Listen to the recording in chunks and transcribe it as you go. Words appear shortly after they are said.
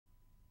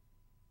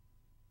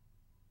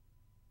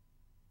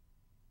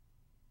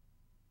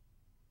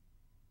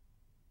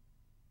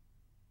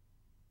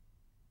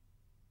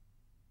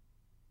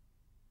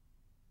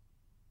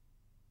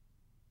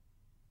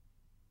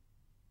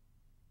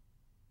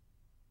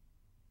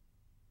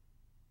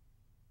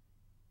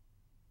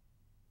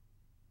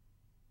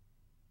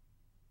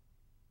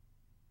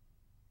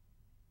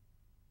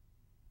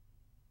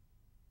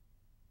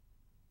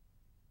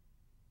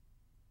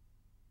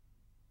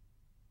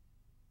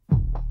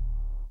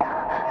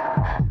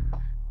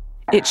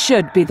It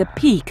should be the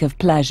peak of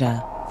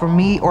pleasure. For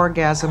me,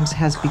 orgasms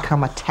has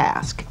become a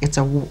task. It's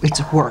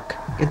work.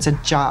 It's a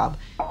job.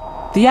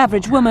 The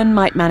average woman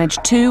might manage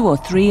 2 or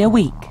 3 a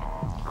week.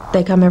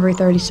 They come every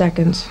 30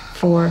 seconds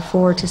for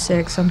 4 to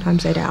 6,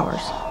 sometimes 8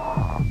 hours.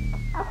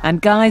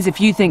 And guys,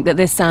 if you think that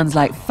this sounds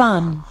like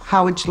fun...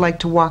 How would you like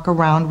to walk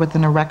around with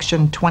an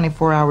erection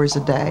 24 hours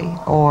a day,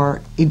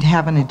 or you'd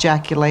have an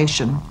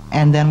ejaculation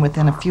and then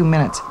within a few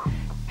minutes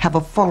have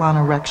a full-on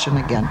erection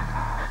again?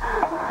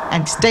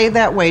 And stay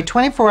that way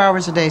 24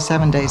 hours a day,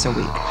 7 days a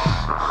week.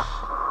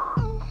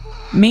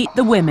 Meet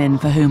the women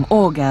for whom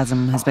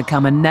orgasm has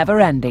become a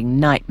never-ending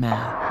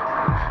nightmare.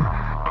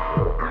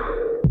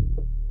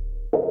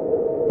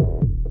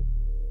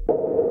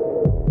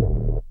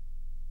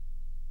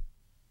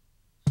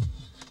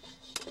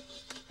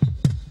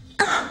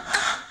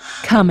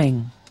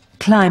 Coming,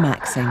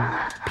 climaxing,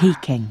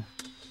 peaking.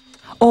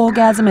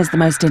 Orgasm is the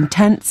most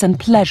intense and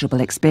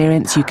pleasurable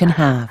experience you can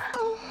have.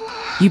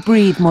 You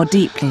breathe more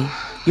deeply,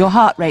 your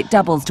heart rate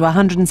doubles to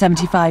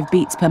 175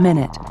 beats per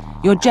minute,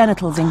 your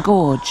genitals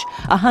engorge,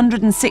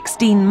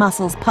 116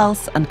 muscles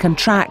pulse and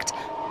contract,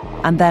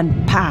 and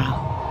then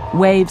pow!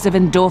 Waves of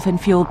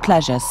endorphin-fueled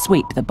pleasure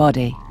sweep the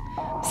body.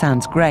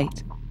 Sounds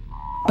great.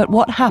 But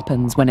what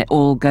happens when it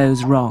all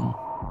goes wrong?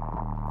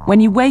 When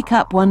you wake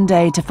up one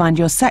day to find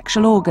your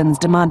sexual organs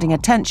demanding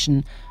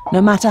attention, no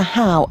matter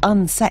how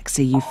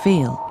unsexy you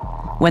feel.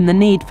 When the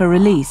need for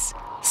release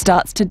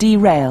starts to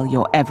derail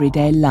your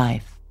everyday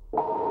life.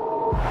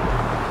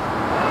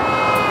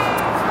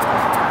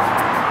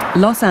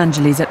 Los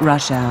Angeles at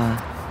rush hour.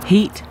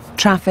 Heat,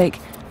 traffic,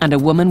 and a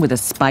woman with a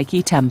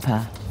spiky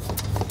temper.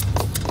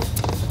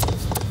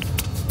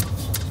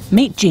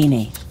 Meet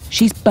Jeannie.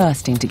 She's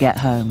bursting to get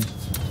home.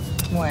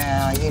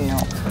 Well, you know.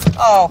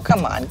 Oh,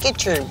 come on.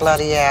 Get your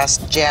bloody ass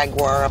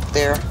Jaguar up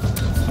there.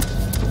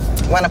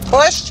 Want to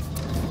push?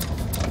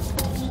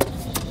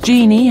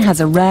 Jeannie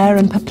has a rare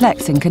and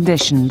perplexing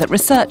condition that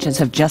researchers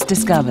have just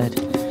discovered.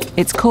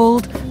 It's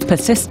called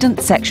persistent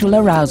sexual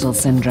arousal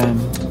syndrome.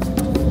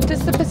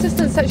 Does the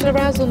persistent sexual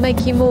arousal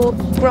make you more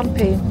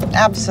grumpy?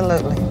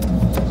 Absolutely.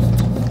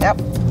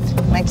 Yep.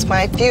 Makes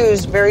my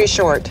fuse very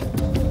short.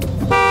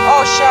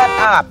 Oh, shut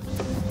up.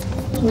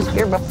 I was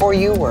here before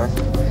you were.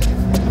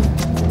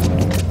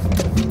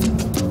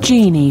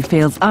 Jeannie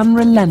feels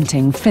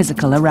unrelenting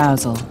physical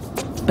arousal.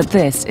 But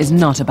this is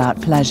not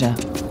about pleasure.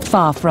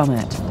 Far from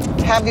it.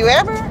 Have you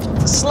ever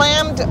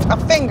slammed a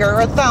finger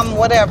or thumb,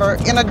 whatever,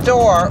 in a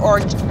door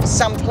or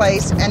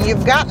someplace, and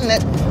you've gotten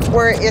it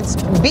where it's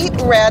beet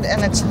red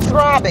and it's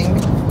throbbing?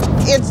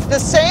 It's the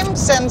same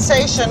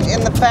sensation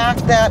in the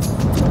fact that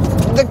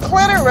the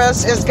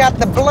clitoris has got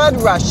the blood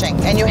rushing,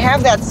 and you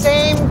have that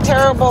same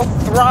terrible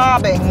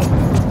throbbing.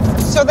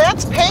 So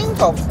that's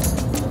painful.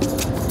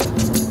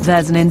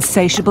 There's an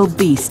insatiable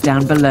beast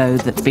down below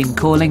that's been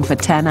calling for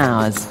 10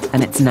 hours,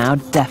 and it's now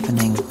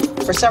deafening.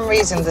 For some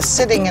reason, the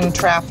sitting in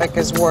traffic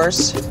is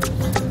worse.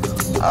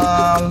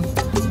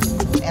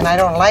 And I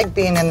don't like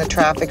being in the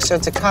traffic, so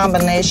it's a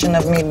combination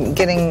of me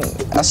getting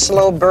a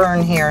slow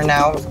burn here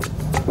now,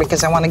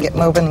 because I want to get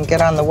moving and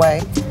get on the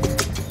way.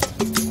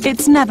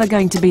 It's never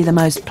going to be the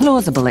most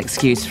plausible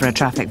excuse for a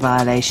traffic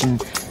violation,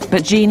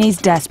 but Jeannie's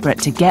desperate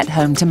to get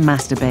home to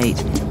masturbate,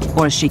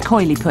 or as she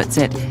coyly puts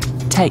it,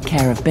 take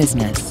care of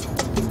business.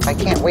 I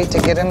can't wait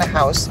to get in the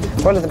house,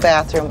 go to the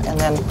bathroom, and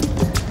then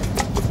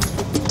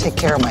take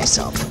care of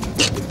myself.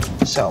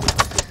 So,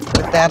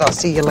 with that, I'll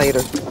see you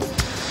later.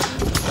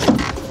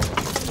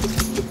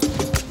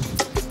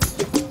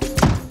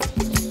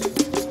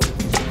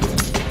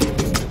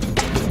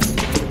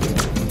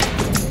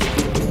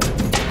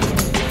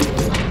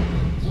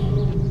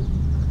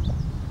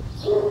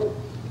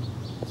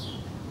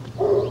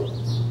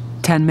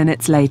 Ten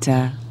minutes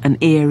later, an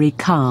eerie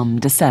calm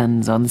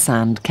descends on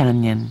Sand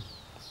Canyon.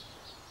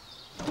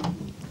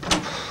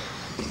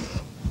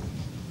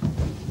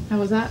 How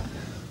was that?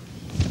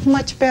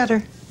 Much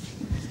better.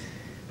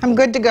 I'm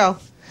good to go.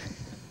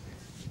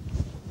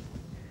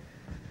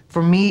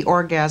 For me,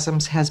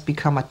 orgasms has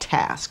become a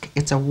task.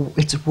 It's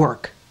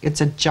work.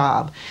 It's a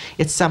job.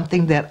 It's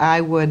something that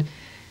I would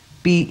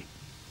be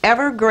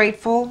ever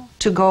grateful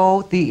to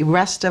go the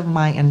rest of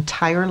my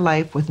entire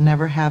life with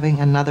never having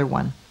another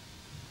one.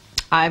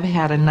 I've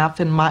had enough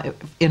in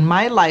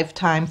my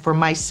lifetime for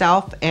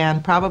myself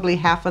and probably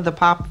half of the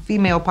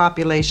female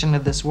population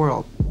of this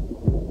world.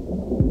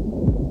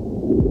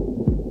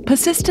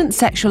 Persistent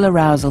sexual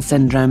arousal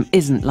syndrome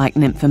isn't like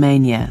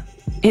nymphomania.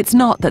 It's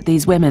not that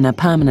these women are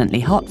permanently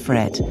hot for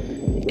it.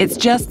 It's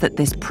just that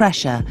this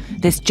pressure,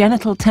 this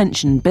genital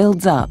tension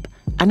builds up,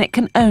 and it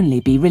can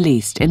only be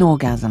released in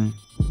orgasm.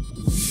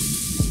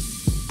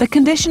 The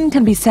condition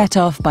can be set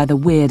off by the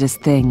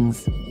weirdest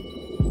things.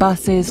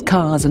 Buses,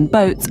 cars and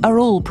boats are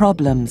all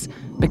problems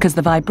because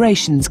the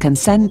vibrations can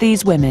send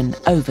these women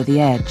over the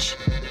edge.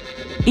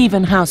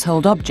 Even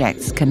household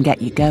objects can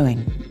get you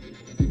going.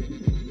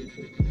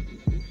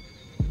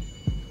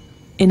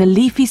 In a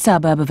leafy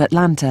suburb of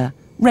Atlanta,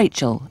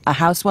 Rachel, a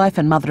housewife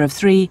and mother of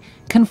 3,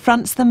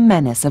 confronts the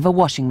menace of a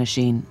washing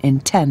machine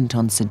intent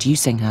on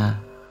seducing her.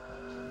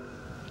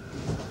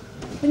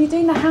 When you're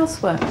doing the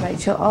housework,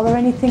 Rachel, are there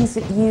any things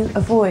that you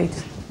avoid?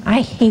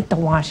 I hate the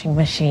washing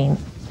machine.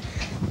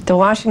 The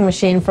washing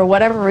machine, for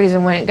whatever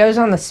reason, when it goes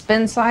on the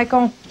spin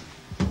cycle,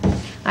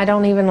 I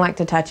don't even like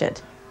to touch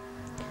it.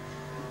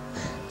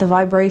 The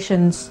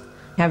vibrations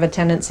have a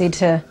tendency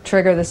to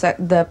trigger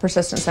the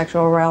persistent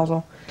sexual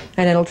arousal,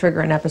 and it'll trigger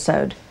an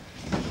episode.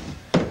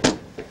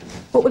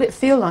 What would it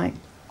feel like?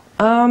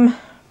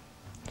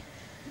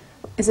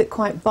 Is it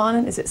quite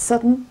violent? Is it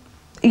sudden?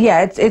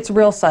 Yeah, it's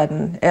real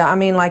sudden. I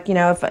mean, like, you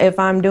know, if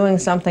I'm doing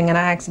something and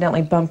I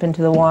accidentally bump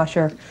into the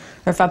washer,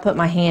 or if I put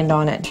my hand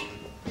on it,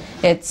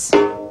 it's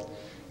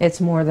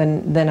more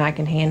than I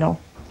can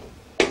handle.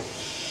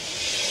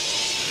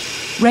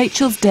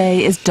 Rachel's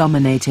day is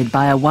dominated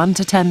by a 1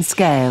 to 10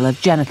 scale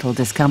of genital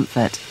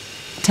discomfort.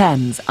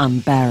 10's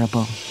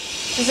unbearable.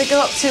 Does it go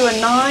up to a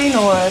 9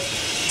 or a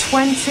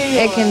 20?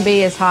 It can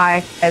be as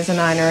high as a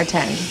 9 or a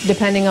 10,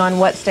 depending on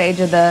what stage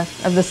of the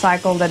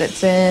cycle that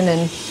it's in,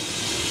 and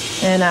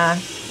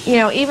you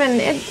know, even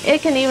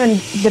it can even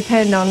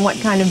depend on what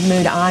kind of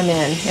mood I'm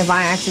in. If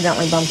I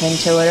accidentally bump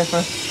into it,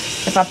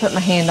 if I put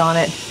my hand on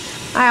it,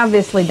 I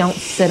obviously don't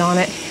sit on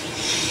it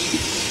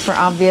for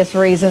obvious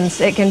reasons.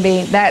 It can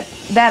be that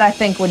I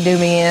think would do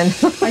me in.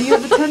 Are you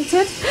ever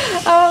tempted?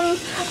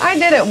 I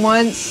did it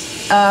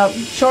once,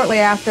 shortly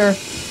after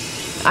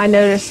I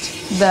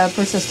noticed the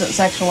persistent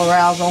sexual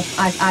arousal.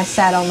 I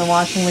sat on the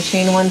washing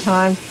machine one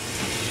time,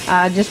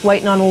 just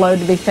waiting on a load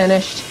to be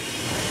finished,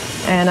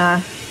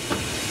 and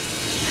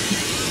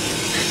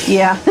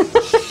yeah,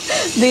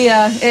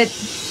 it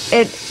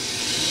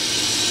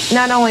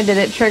not only did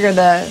it trigger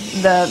the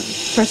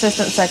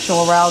persistent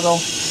sexual arousal,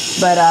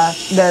 but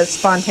the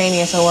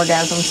spontaneous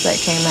orgasms that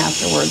came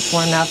afterwards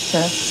were enough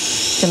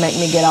to make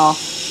me get off.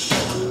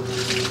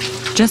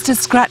 Just as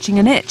scratching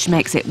an itch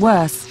makes it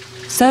worse,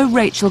 so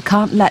Rachel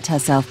can't let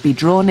herself be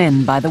drawn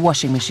in by the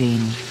washing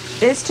machine.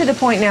 It's to the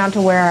point now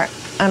to where,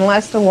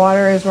 unless the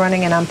water is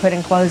running and I'm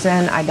putting clothes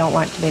in, I don't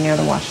like to be near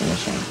the washing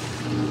machine.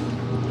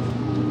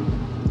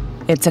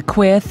 It's a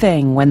queer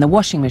thing when the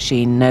washing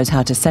machine knows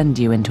how to send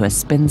you into a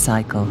spin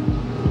cycle.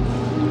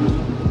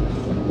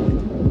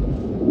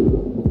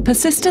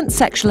 Persistent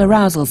sexual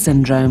arousal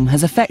syndrome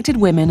has affected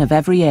women of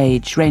every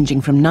age,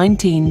 ranging from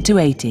 19 to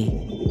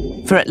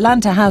 80. For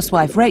Atlanta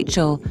housewife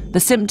Rachel,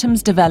 the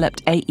symptoms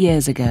developed 8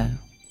 years ago.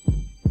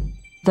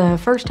 The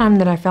first time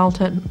that I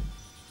felt it,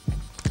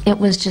 it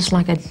was just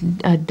like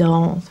a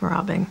dull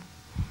throbbing.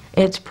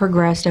 It's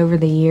progressed over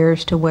the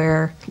years to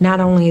where not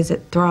only is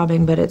it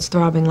throbbing, but it's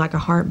throbbing like a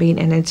heartbeat,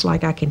 and it's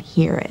like I can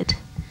hear it.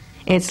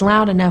 It's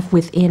loud enough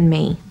within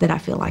me that I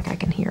feel like I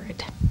can hear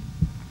it.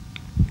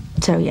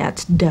 So yeah,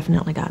 it's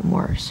definitely gotten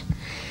worse,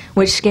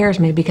 which scares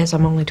me because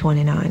I'm only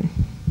 29.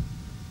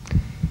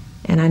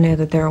 And I know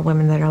that there are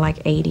women that are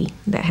like 80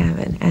 that have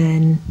it,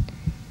 and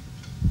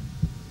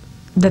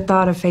the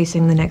thought of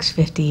facing the next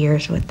 50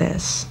 years with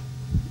this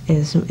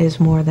is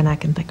more than I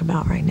can think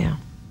about right now.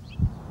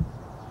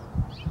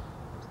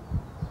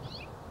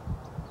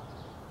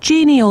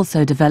 Jeannie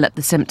also developed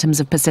the symptoms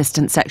of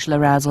persistent sexual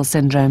arousal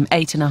syndrome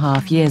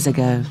 8.5 years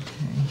ago.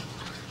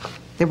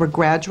 They were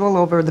gradual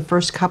over the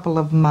first couple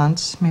of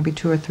months, maybe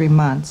 2 or 3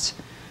 months,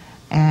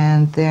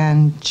 and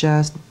then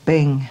just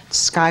bing,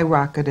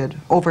 skyrocketed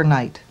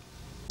overnight.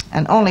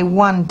 And only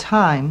one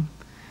time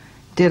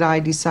did I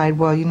decide,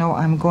 well, you know,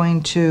 I'm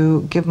going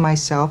to give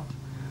myself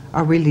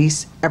a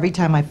release every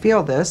time I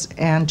feel this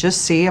and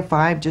just see if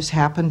I just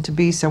happened to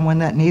be someone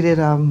that needed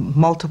a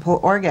multiple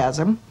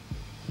orgasm.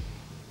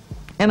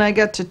 And I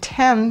got to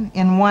 10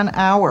 in 1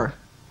 hour.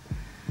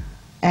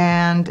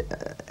 And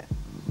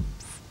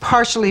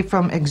partially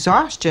from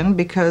exhaustion,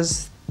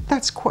 because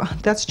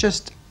that's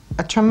just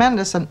a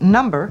tremendous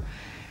number,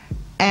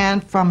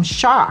 and from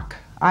shock.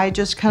 I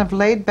just kind of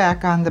laid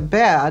back on the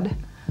bed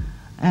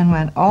and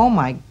went, oh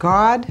my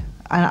God,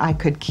 and I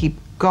could keep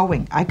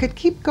going. I could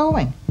keep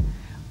going.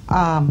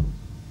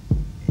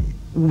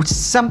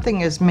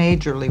 Something is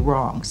majorly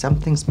wrong.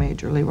 Something's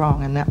majorly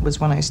wrong, and that was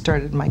when I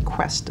started my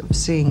quest of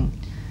seeing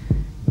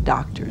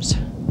doctors.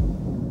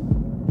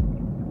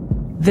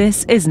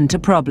 This isn't a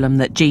problem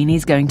that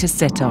Jeannie's going to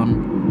sit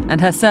on, and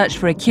her search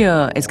for a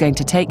cure is going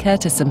to take her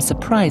to some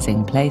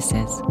surprising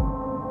places.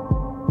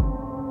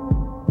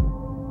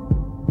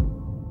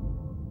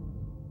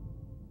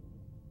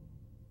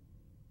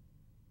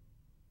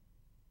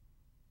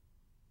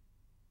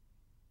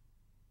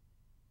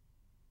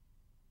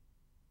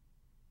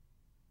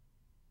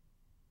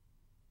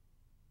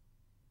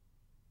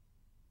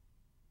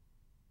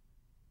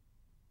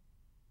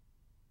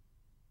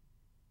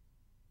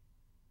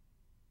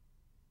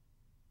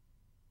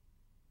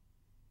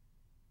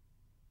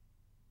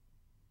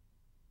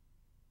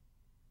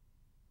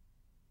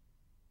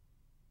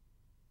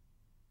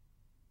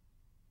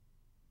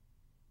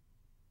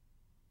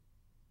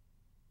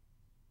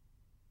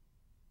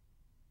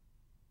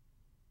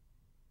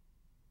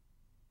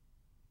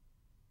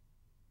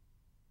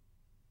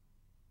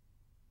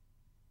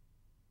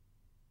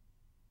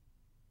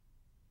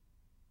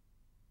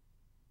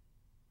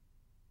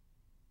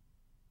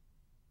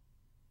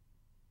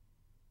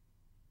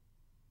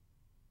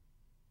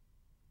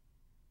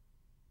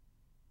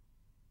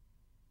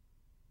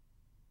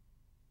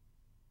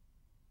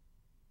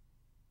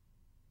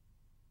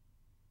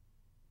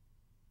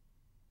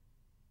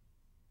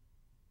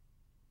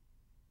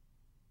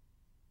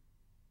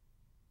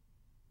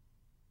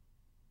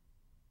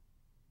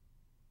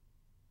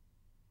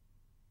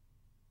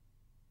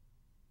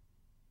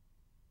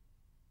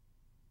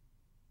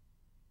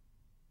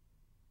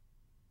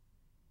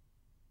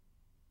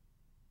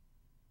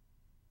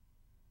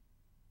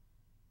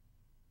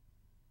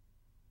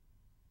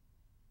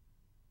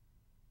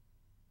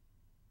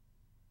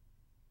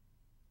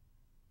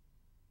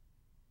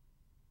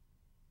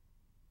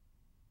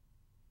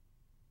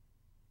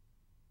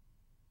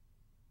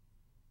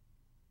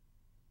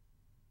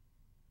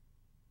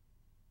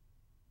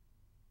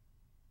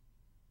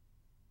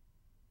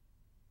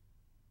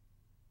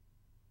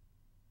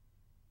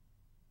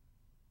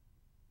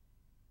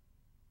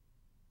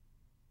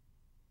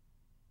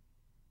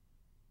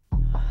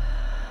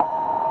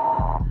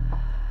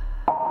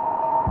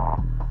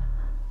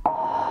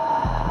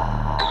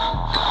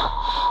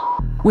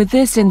 With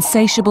this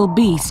insatiable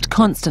beast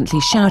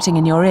constantly shouting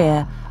in your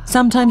ear,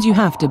 sometimes you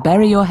have to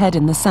bury your head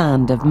in the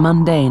sand of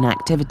mundane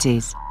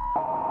activities.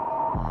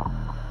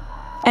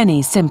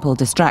 Any simple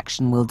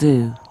distraction will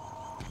do.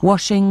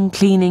 Washing,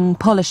 cleaning,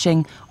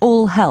 polishing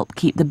all help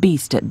keep the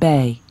beast at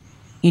bay.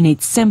 You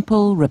need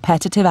simple,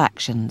 repetitive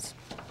actions.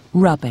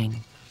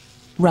 Rubbing,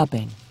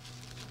 rubbing,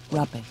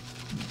 rubbing.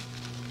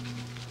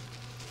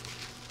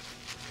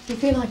 Do you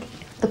feel like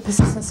the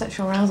persistent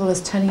sexual arousal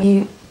is turning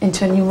you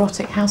into a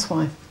neurotic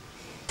housewife?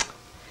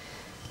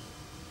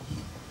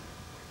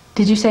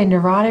 Did you say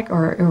neurotic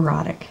or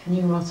erotic?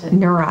 Neurotic.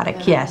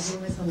 Neurotic, yes.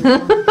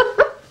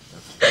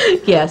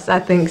 Yes, I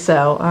think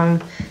so.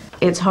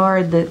 It's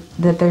hard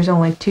that there's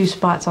only 2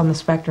 spots on the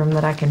spectrum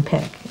that I can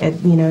pick.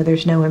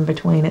 There's no in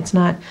between. It's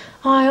not,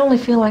 oh, I only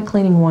feel like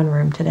cleaning one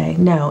room today.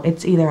 No,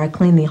 it's either I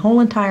clean the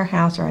whole entire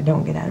house or I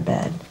don't get out of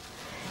bed.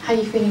 How are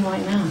you feeling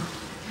right now?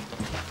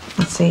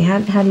 Let's see,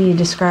 how do you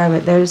describe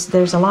it?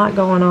 There's a lot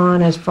going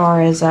on as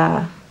far as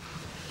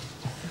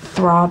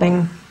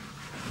throbbing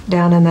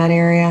down in that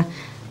area.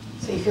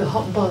 So you feel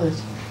hot and bothered?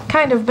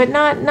 Kind of, but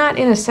not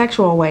in a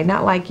sexual way.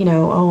 Not like,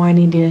 oh, I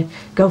need to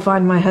go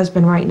find my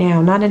husband right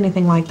now. Not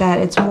anything like that.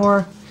 It's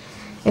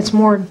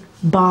more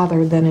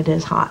bothered than it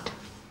is hot.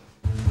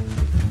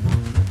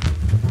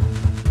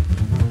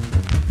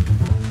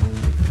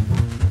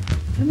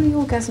 How many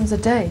orgasms a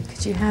day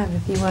could you have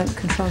if you weren't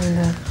controlling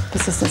the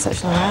persistent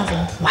sexual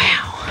arousal?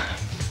 Wow.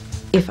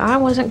 If I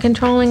wasn't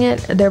controlling it,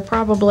 they're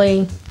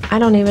probably, I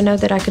don't even know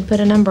that I could put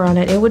a number on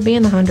it. It would be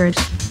in the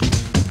hundreds.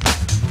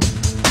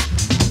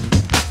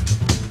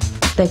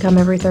 They come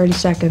every 30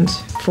 seconds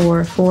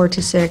for 4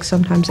 to 6,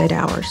 sometimes 8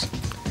 hours.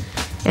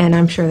 And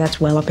I'm sure that's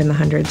well up in the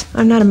hundreds.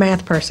 I'm not a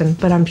math person,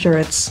 but I'm sure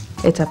it's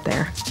up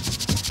there.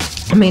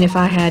 I mean, if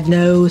I had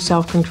no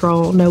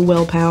self-control, no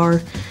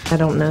willpower, I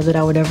don't know that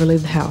I would ever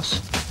leave the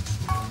house.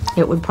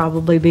 It would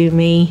probably be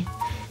me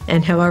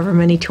and however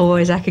many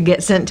toys I could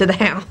get sent to the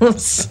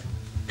house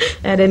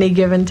at any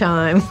given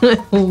time.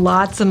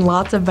 Lots and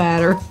lots of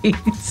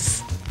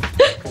batteries.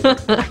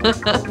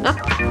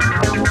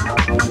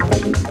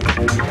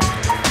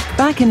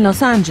 Back in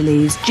Los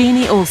Angeles,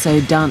 Jeannie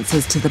also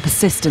dances to the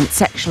persistent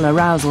sexual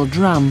arousal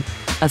drum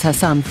as her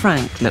son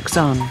Frank looks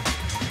on.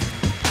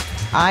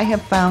 I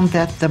have found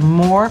that the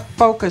more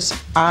focus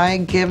I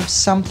give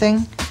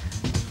something,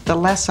 the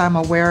less I'm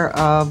aware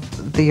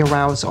of the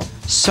arousal.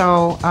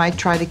 So I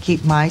try to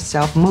keep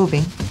myself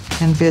moving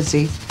and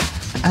busy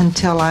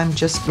until I'm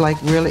just like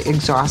really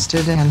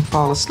exhausted and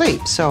fall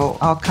asleep. So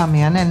I'll come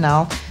in and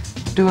I'll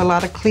do a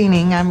lot of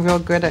cleaning. I'm real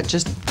good at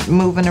just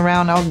moving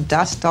around. I'll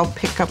dust, I'll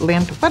pick up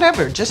lint,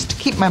 whatever, just to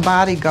keep my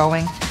body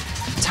going.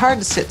 It's hard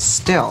to sit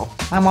still.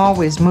 I'm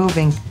always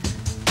moving.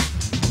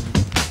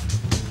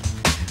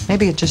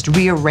 Maybe it just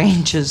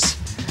rearranges,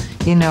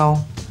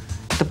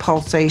 the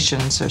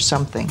pulsations or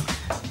something.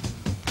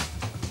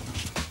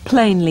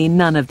 Plainly,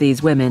 none of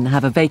these women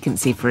have a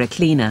vacancy for a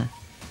cleaner.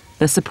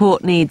 The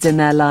support needs in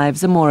their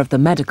lives are more of the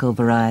medical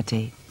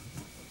variety.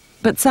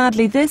 But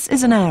sadly, this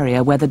is an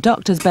area where the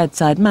doctor's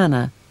bedside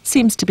manner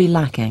seems to be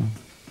lacking.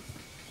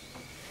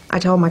 I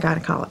told my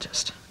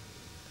gynecologist,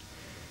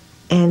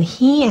 and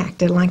he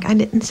acted like I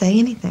didn't say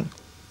anything.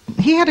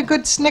 He had a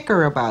good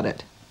snicker about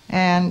it.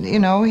 And,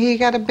 he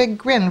got a big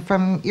grin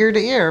from ear to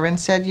ear and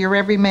said, "You're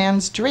every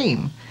man's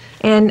dream."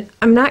 And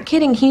I'm not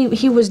kidding,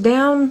 he was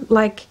down,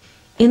 like,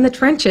 in the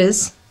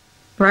trenches,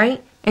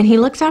 right? And he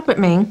looks up at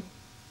me,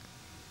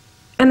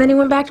 and then he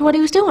went back to what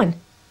he was doing,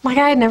 like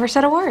I had never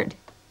said a word.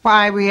 Well,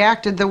 I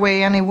reacted the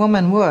way any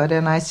woman would,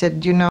 and I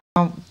said,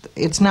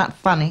 it's not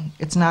funny,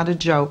 it's not a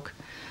joke.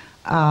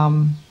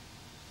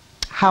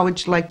 How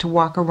would you like to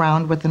walk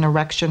around with an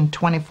erection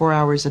 24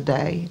 hours a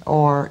day,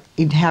 or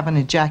you'd have an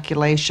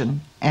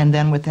ejaculation, and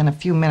then within a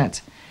few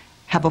minutes,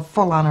 have a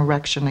full-on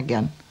erection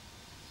again?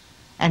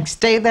 And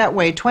stay that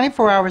way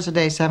 24 hours a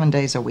day, 7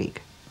 days a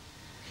week.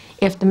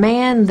 If the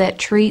man that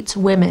treats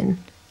women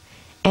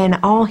and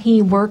all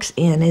he works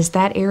in is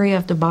that area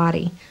of the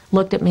body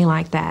looked at me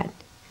like that,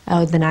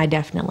 oh, then I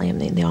definitely am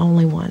the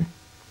only one.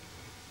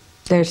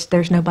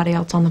 There's nobody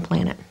else on the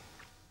planet.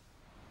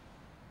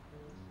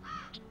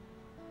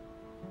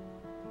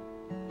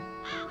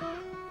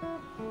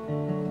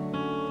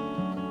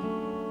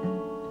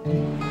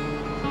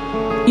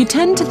 You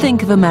tend to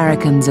think of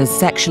Americans as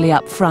sexually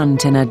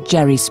upfront in a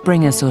Jerry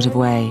Springer sort of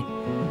way.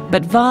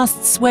 But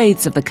vast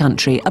swathes of the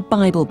country are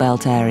Bible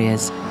Belt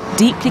areas,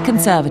 deeply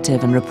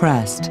conservative and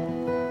repressed.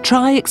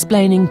 Try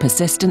explaining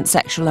persistent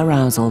sexual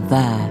arousal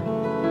there.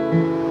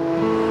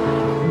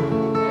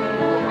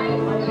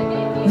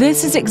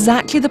 This is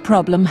exactly the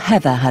problem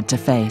Heather had to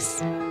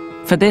face.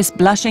 For this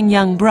blushing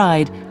young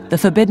bride, the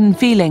forbidden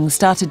feeling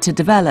started to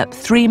develop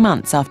 3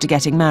 months after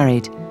getting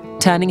married,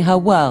 turning her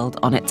world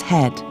on its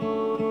head.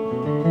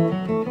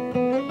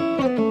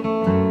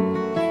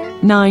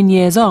 9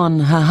 years on,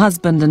 her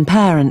husband and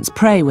parents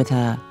pray with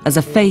her as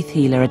a faith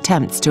healer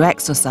attempts to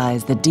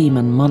exorcise the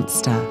demon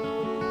monster.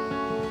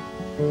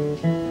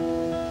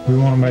 We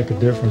want to make a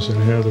difference in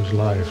Heather's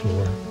life,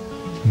 Lord,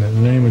 and that the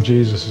name of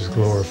Jesus is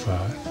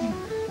glorified.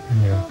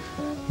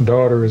 And,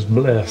 daughter is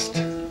blessed,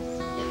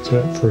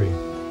 set free.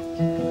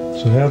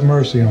 So have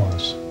mercy on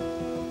us.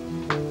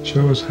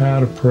 Show us how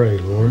to pray,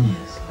 Lord.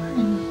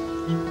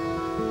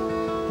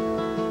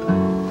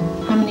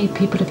 How many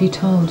people have you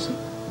told?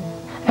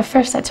 At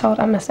first I told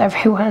almost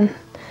everyone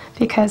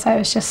because I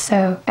was just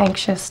so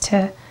anxious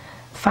to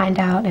find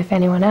out if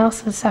anyone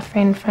else was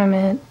suffering from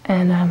it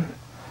and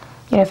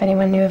if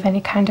anyone knew of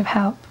any kind of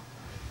help.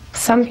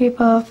 Some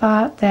people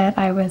thought that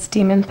I was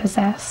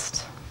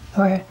demon-possessed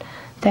or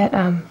that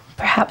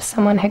perhaps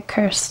someone had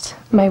cursed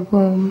my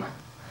womb,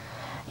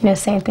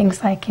 saying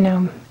things like,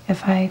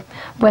 if I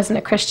wasn't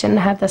a Christian and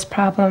had this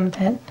problem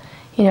that,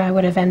 I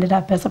would have ended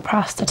up as a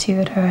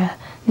prostitute or a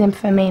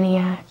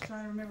nymphomaniac.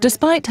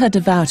 Despite her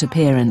devout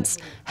appearance,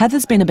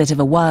 Heather's been a bit of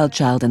a wild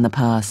child in the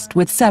past,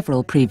 with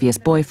several previous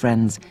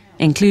boyfriends,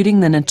 including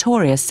the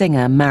notorious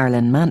singer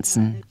Marilyn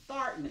Manson.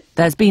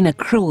 There's been a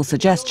cruel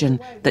suggestion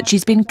that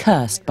she's been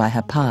cursed by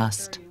her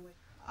past.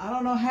 I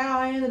don't know how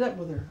I ended up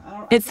with her.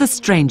 It's the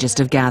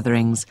strangest of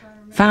gatherings.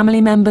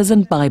 Family members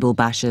and Bible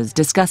bashers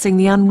discussing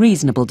the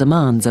unreasonable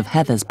demands of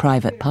Heather's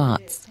private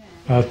parts.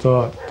 I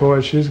thought,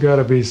 boy, she's got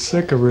to be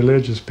sick of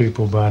religious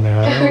people by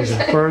now. That was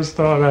the first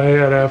thought I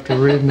had after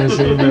reading this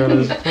email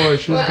is, boy,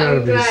 she's got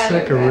to be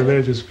sick of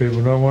religious people.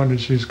 No wonder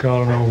she's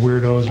calling on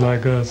weirdos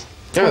like us.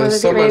 Yeah,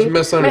 there's so much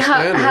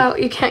misunderstanding. How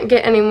you can't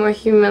get any more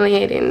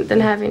humiliating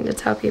than having to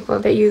tell people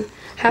that you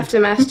have to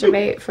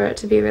masturbate for it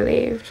to be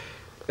relieved.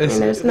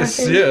 There's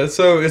nothing. Yeah,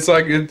 so it's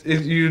like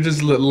you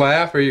just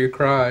laugh or you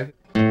cry.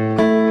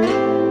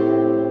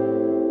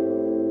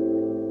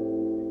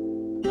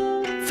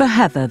 For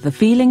Heather, the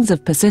feelings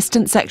of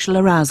persistent sexual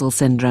arousal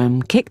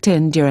syndrome kicked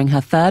in during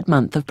her 3rd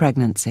month of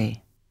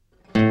pregnancy.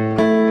 It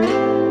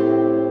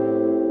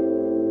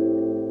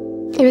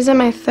was in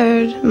my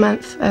 3rd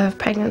month of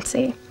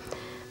pregnancy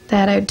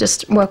that I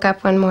just woke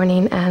up one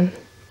morning and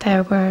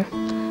there were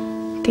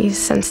these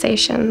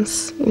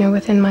sensations,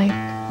 within my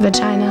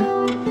vagina.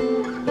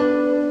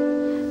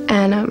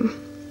 And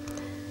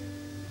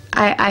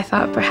I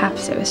thought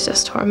perhaps it was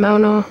just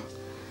hormonal.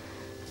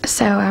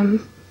 So,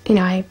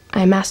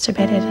 I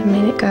masturbated and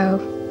made it go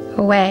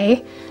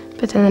away,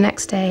 but then the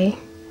next day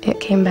it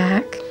came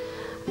back.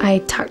 I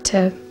talked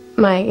to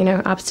my,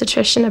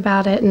 obstetrician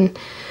about it, and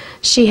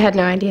she had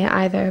no idea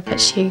either,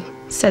 but she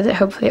said that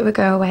hopefully it would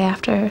go away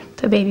after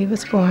the baby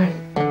was born.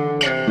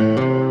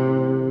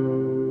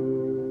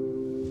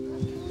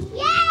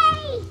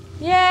 Yay!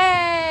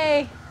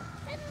 Yay!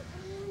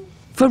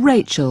 For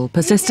Rachel,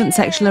 persistent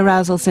sexual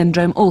arousal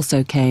syndrome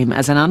also came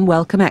as an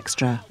unwelcome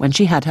extra when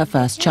she had her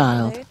first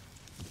child.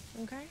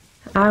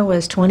 I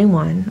was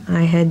 21.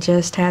 I had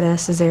just had a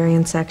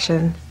cesarean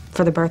section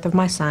for the birth of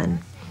my son.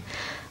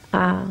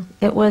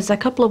 It was a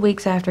couple of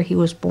weeks after he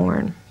was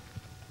born.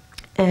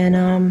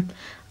 And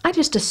I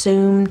just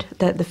assumed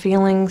that the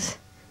feelings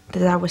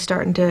that I was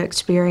starting to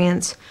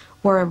experience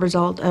were a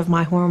result of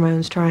my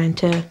hormones trying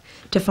to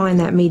find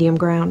that medium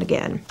ground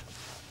again.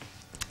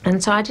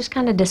 And so I just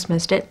kind of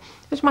dismissed it.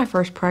 It was my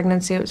first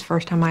pregnancy. It was the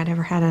first time I'd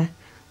ever had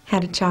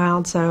a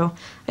child, so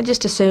I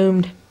just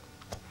assumed,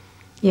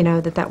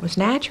 that was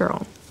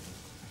natural.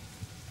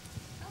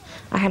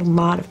 I had a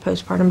lot of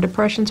postpartum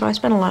depression, so I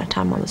spent a lot of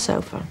time on the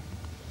sofa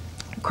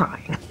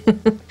crying.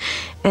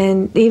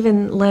 And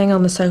even laying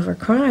on the sofa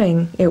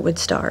crying, it would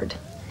start.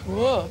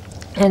 Whoa.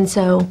 And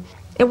so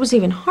it was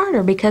even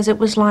harder because it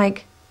was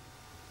like,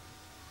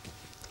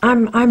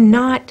 I'm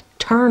not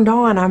turned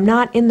on, I'm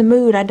not in the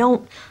mood,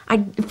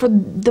 for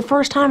the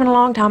first time in a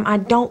long time, I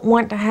don't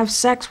want to have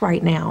sex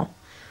right now.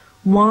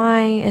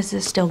 Why is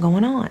this still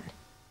going on?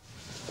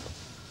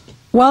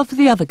 While for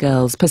the other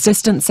girls,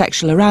 persistent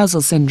sexual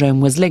arousal syndrome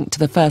was linked to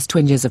the first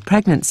twinges of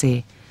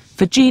pregnancy,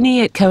 for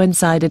Jeannie it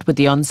coincided with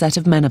the onset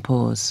of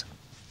menopause.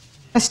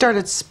 I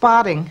started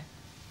spotting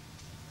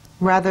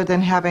rather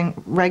than having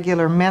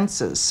regular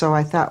menses, so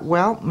I thought,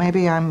 well,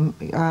 maybe I'm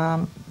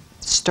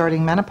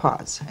starting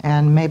menopause,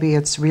 and maybe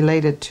it's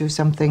related to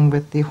something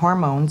with the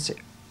hormones.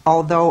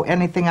 Although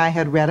anything I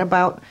had read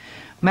about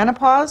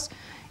menopause,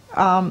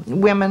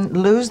 women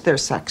lose their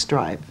sex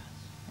drive.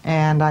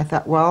 And I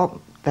thought,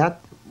 well, that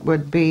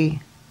would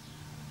be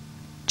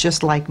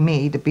just like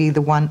me, to be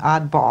the one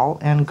oddball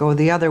and go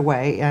the other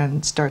way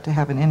and start to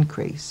have an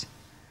increase.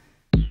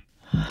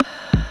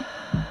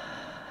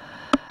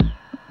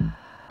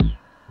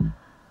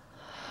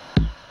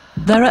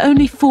 There are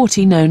only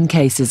 40 known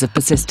cases of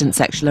persistent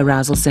sexual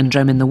arousal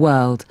syndrome in the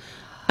world,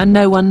 and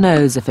no one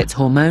knows if it's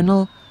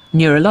hormonal,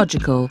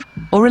 neurological,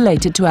 or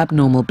related to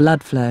abnormal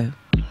blood flow.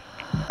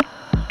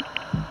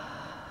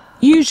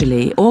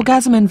 Usually,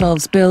 orgasm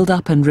involves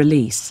build-up and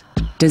release,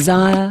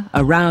 desire,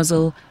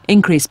 arousal,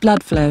 increased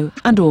blood flow,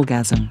 and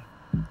orgasm.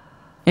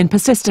 In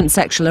persistent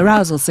sexual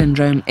arousal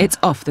syndrome, it's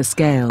off the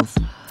scales.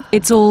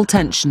 It's all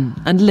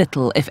tension and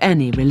little, if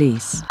any,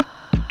 release.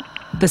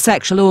 The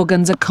sexual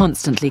organs are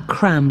constantly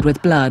crammed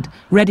with blood,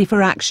 ready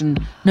for action,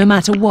 no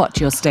matter what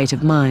your state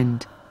of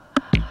mind.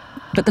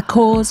 But the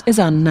cause is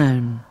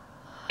unknown.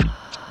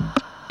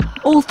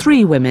 All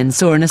 3 women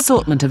saw an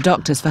assortment of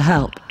doctors for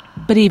help,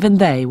 but even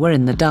they were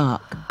in the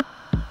dark.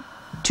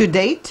 To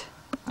date,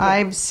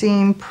 I've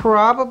seen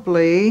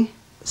probably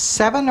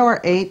 7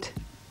 or 8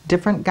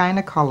 different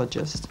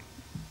gynecologists,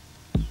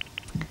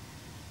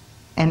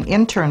 an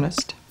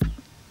internist,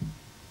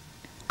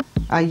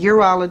 a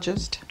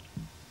urologist,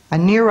 a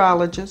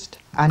neurologist,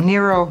 a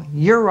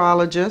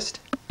neurourologist,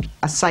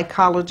 a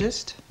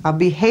psychologist, a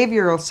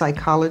behavioral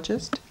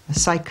psychologist, a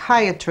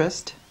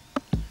psychiatrist.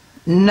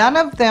 None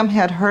of them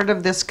had heard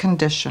of this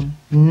condition.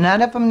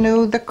 None of them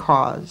knew the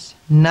cause.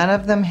 None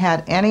of them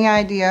had any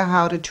idea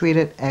how to treat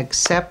it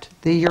except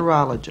the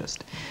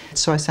urologist.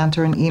 So I sent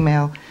her an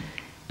email.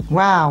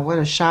 Wow, what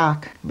a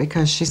shock,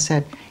 because she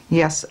said,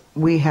 yes,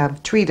 we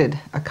have treated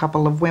a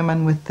couple of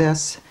women with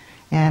this,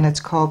 and it's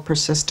called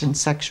persistent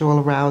sexual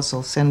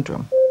arousal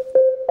syndrome.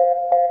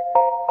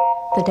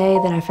 The day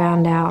that I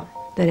found out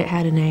that it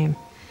had a name,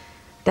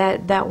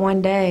 that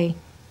one day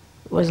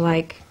was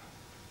like,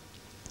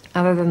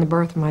 other than the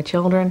birth of my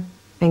children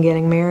and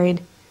getting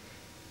married,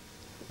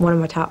 one of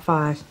my top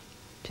 5,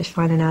 just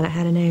finding out it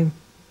had a name.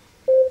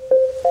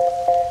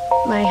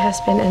 My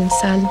husband and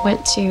son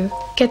went to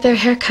get their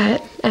hair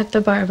cut at the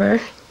barber,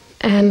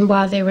 and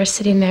while they were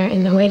sitting there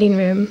in the waiting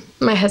room,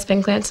 my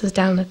husband glances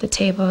down at the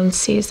table and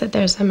sees that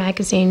there's a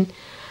magazine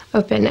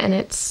open, and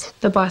it's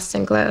the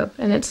Boston Globe,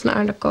 and it's an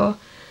article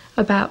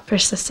about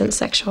persistent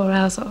sexual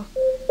arousal.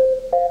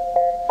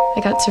 I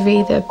got to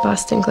read the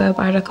Boston Globe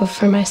article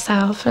for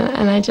myself,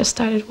 and I just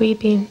started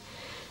weeping,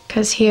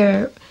 because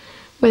here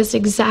was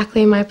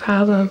exactly my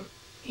problem.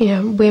 You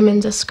know,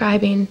 women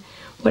describing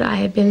what I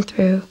had been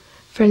through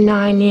for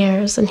 9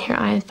 years, and here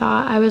I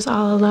thought I was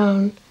all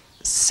alone.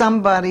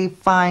 Somebody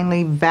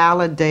finally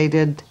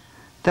validated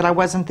that I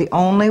wasn't the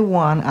only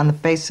one on the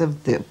face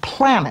of the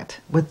planet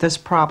with this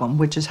problem,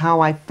 which is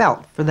how I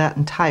felt for that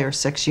entire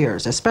 6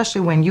 years,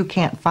 especially when you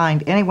can't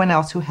find anyone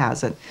else who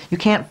has it. You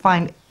can't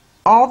find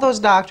all those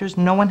doctors,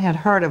 no one had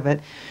heard of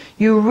it.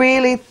 You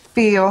really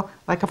feel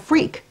like a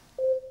freak.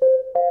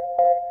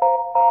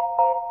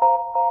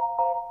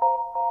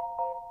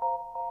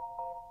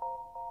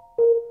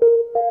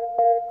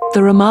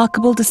 The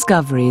remarkable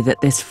discovery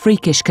that this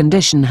freakish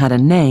condition had a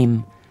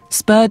name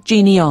spurred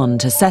Jeannie on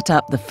to set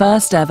up the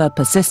first ever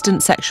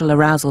persistent sexual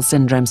arousal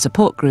syndrome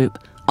support group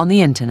on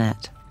the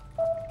internet.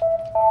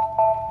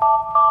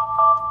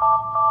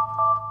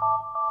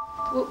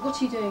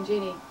 What are you doing,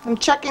 Jeannie? I'm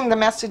checking the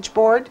message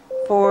board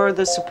for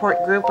the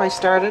support group I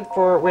started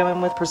for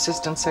women with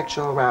persistent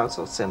sexual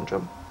arousal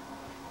syndrome.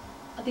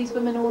 Are these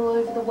women all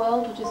over the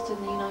world or just in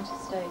the United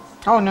States?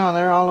 Oh no,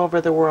 they're all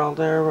over the world.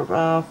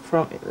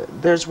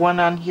 There's one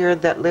on here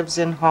that lives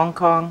in Hong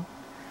Kong.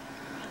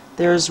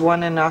 There's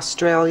one in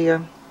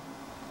Australia.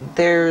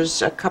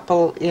 There's a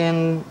couple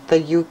in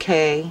the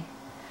UK.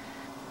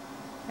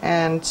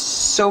 And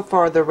so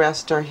far the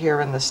rest are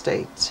here in the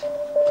States.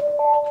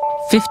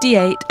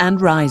 58 and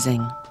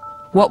rising.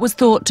 What was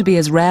thought to be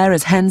as rare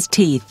as hen's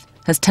teeth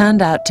has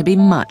turned out to be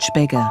much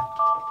bigger.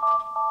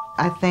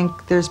 I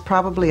think there's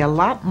probably a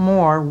lot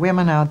more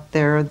women out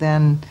there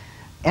than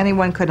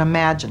anyone could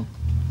imagine.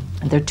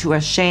 They're too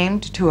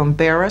ashamed, too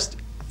embarrassed,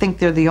 think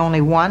they're the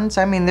only ones.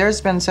 I mean, there's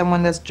been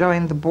someone that's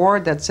joined the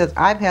board that says,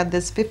 I've had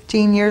this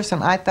 15 years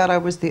and I thought I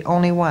was the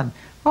only one.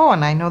 Oh,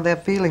 and I know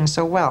that feeling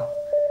so well.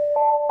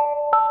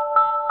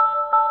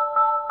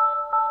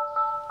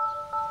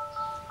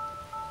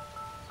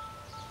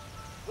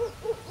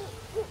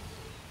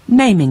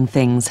 Naming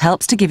things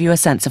helps to give you a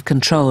sense of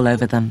control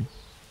over them.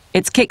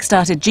 It's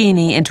kick-started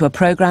Jeannie into a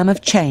program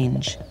of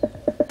change.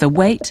 The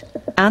weight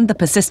and the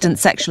persistent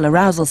sexual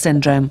arousal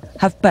syndrome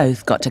have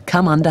both got to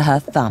come under her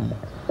thumb.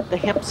 The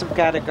hips have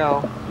got to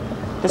go.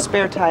 The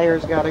spare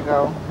tire's got to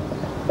go.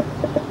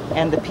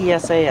 And the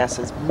PSAS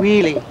has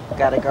really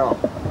got to go.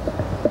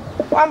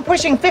 Well, I'm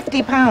pushing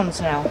 50 pounds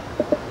now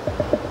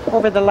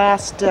over the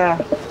last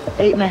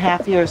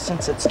 8.5 years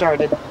since it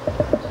started.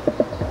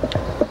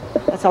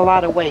 That's a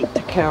lot of weight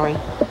to carry.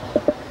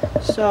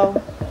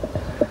 So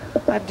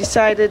I've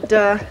decided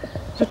to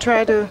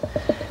try to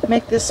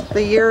make this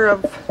the year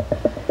of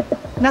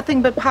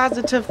nothing but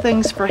positive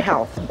things for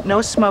health.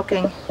 No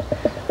smoking,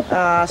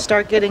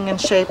 start getting in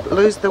shape,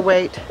 lose the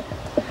weight,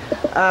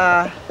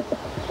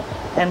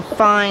 and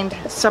find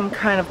some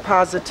kind of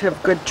positive,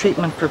 good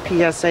treatment for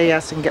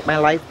PSAS and get my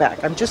life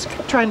back. I'm just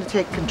trying to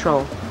take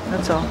control,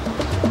 that's all.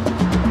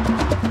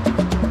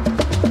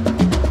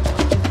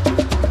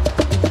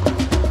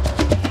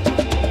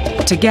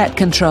 To get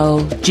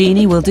control,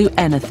 Jeannie will do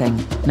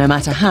anything, no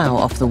matter how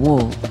off the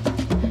wall.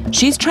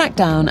 She's tracked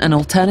down an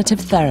alternative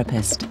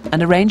therapist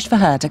and arranged for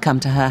her to come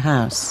to her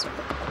house.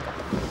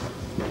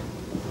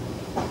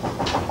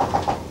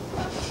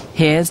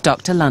 Here's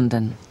Dr.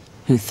 London,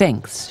 who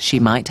thinks she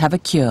might have a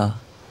cure.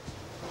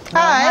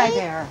 Hi. Hi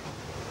there.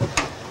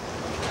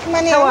 Come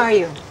on in. How are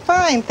you?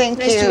 Fine, thank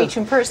you. Nice to meet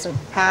you in person.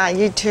 Hi,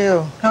 you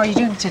too. How are you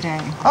doing today?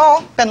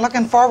 Oh, been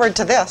looking forward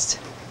to this.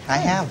 I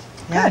have.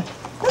 Yeah.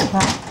 Good.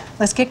 Well,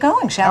 let's get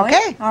going, shall we?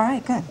 Okay. All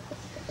right, good.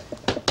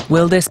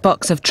 Will this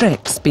box of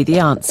tricks be the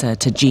answer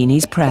to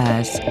Jeannie's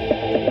prayers?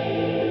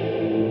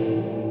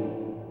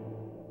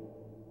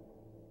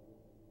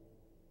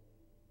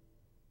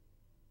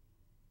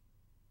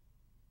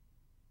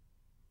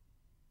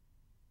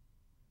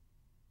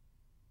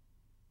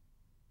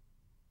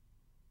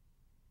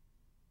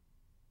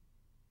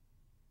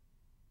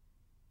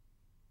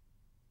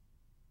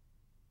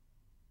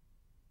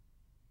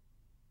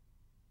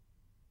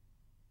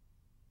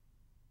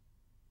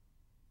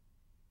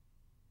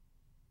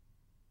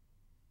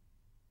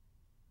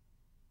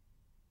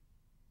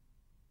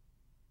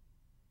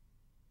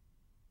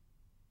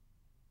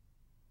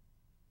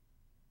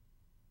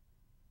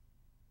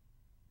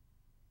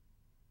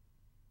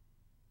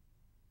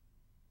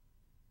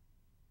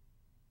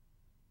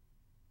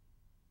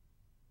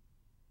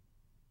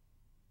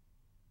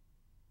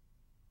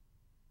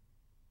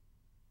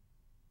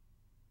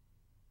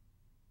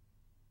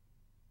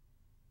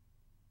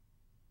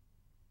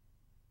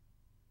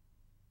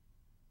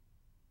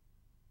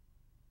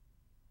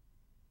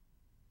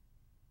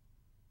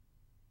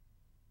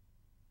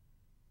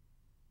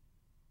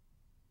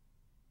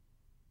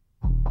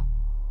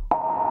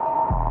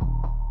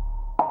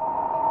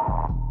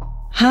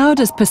 How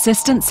does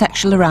persistent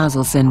sexual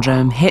arousal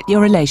syndrome hit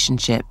your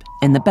relationship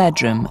in the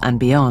bedroom and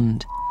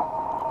beyond?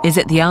 Is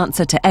it the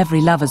answer to every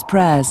lover's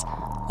prayers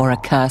or a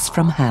curse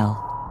from hell?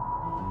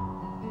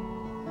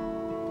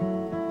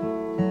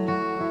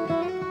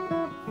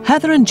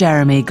 Heather and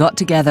Jeremy got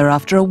together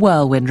after a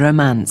whirlwind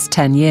romance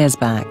 10 years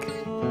back.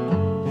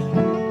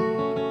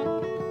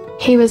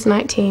 He was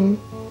 19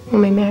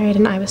 when we married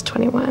and I was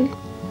 21.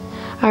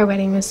 Our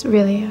wedding was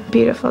really a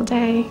beautiful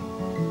day.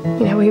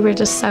 You know, we were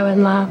just so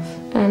in love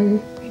and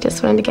we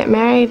just wanted to get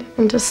married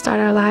and just start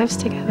our lives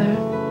together.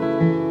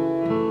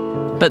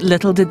 But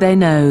little did they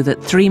know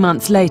that 3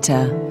 months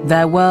later,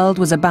 their world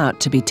was about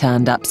to be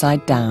turned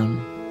upside down.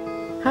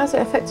 How's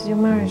it affected your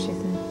marriage, do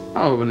you think?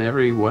 Oh, in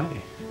every way.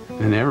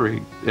 In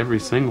every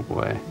single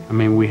way. I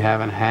mean, we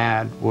haven't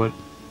had what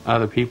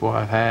other people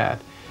have had.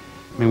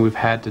 I mean, we've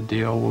had to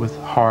deal with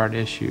hard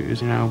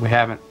issues, you know. We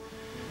haven't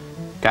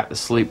got to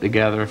sleep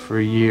together for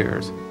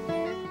years.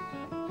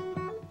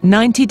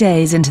 90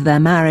 days into their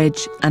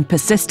marriage, and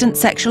persistent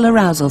sexual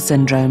arousal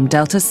syndrome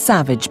dealt a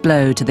savage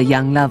blow to the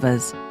young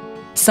lovers.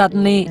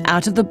 Suddenly,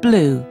 out of the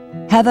blue,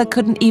 Heather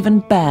couldn't even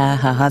bear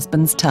her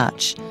husband's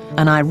touch,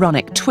 an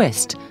ironic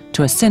twist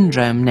to a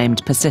syndrome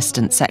named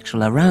persistent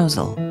sexual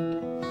arousal.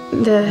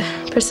 The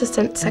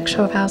persistent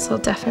sexual arousal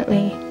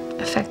definitely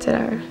affected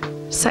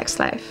our sex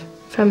life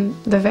from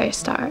the very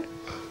start.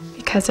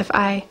 Because if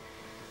I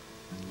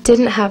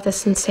didn't have the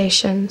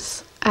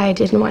sensations, I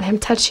didn't want him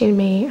touching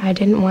me, I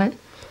didn't want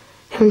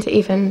him to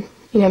even,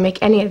 make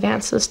any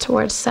advances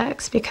towards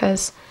sex,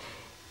 because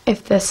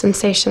if the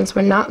sensations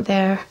were not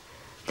there,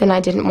 then I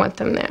didn't want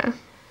them there.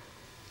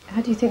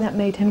 How do you think that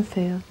made him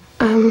feel?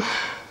 I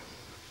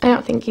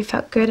don't think he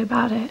felt good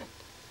about it.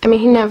 I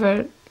mean, he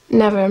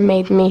never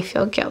made me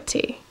feel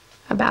guilty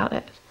about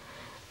it.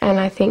 And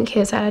I think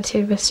his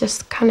attitude was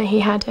just kind of he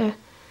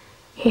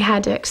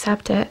had to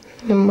accept it.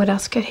 I mean, what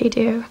else could he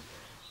do?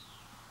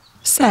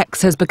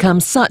 Sex has become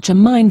such a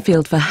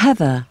minefield for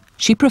Heather,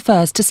 she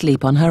prefers to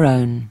sleep on her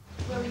own.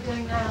 What are we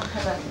doing now,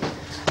 Heather?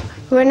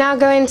 We're now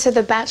going to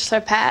the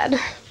bachelor pad.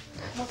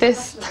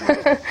 This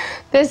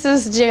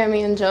is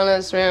Jeremy and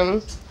Jonah's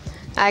room.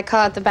 I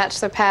call it the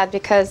bachelor pad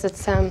because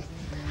it's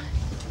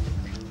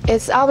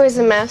always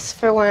a mess,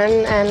 for one,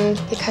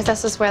 and because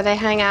this is where they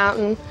hang out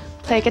and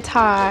play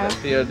guitar.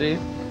 PGAD.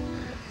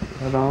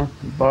 Right on.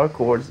 Bar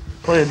chords.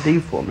 Play a D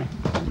for me.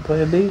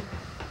 Play a D.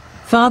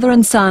 Father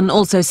and son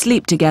also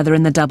sleep together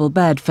in the double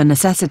bed for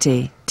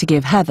necessity, to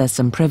give Heather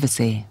some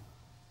privacy.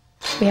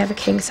 We have a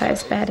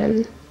king-size bed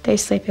and they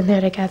sleep in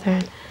there together,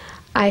 and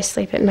I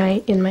sleep at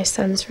night in my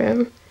son's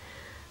room.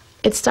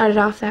 It started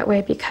off that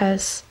way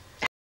because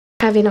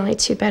having only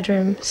 2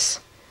 bedrooms,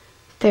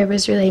 there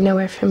was really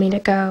nowhere for me to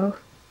go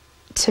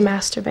to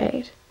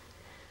masturbate.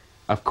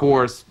 Of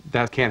course,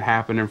 that can't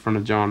happen in front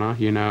of Jonah,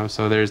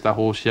 so there's the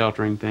whole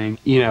sheltering thing.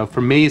 For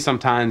me,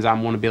 sometimes I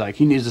want to be like,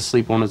 he needs to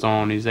sleep on his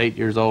own. He's 8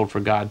 years old, for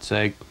God's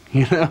sake.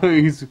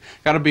 He's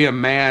got to be a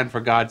man, for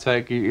God's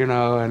sake, and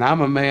I'm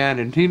a man,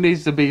 and he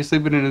needs to be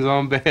sleeping in his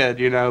own bed,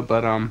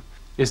 but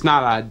it's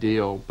not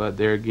ideal. But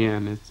there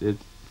again,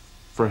 it's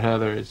for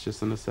Heather, it's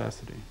just a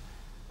necessity.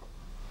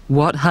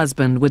 What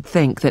husband would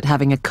think that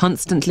having a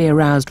constantly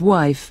aroused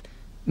wife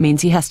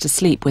means he has to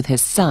sleep with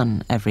his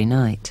son every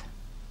night?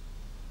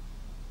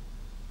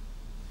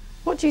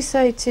 What do you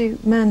say to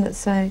men that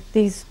say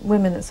these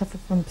women that suffer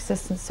from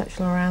persistent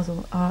sexual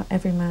arousal are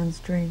every man's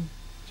dream?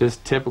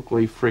 Just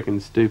typically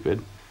freaking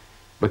stupid,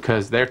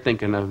 because they're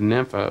thinking of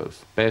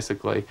nymphos,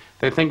 basically.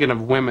 They're thinking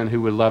of women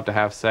who would love to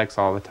have sex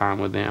all the time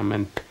with them,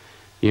 and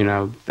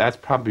that's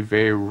probably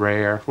very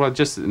rare. Well,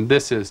 this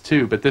is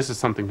too, but this is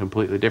something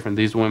completely different.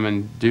 These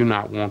women do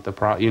not want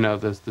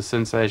the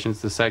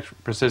sensations, the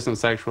persistent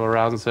sexual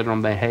arousal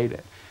syndrome. They hate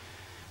it.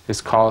 It's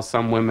caused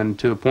some women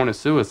to the point of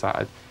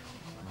suicide.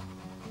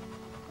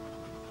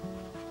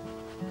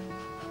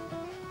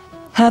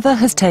 Heather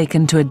has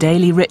taken to a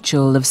daily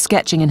ritual of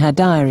sketching in her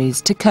diaries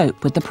to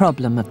cope with the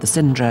problem of the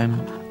syndrome.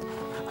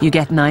 You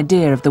get an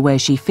idea of the way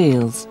she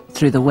feels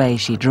through the way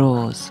she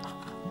draws.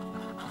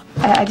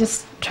 I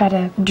just try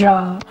to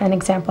draw an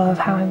example of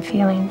how I'm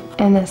feeling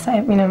in this.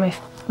 My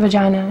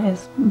vagina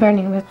is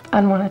burning with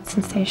unwanted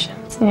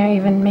sensations,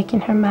 even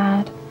making her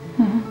mad.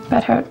 Mm-hmm.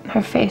 But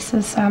her face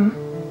is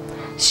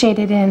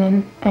shaded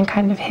in and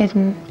kind of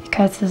hidden,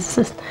 because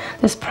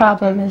this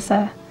problem is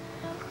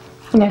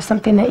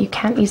something that you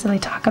can't easily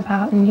talk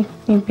about, and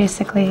you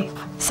basically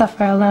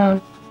suffer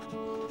alone.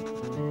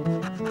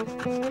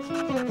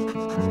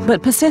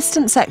 But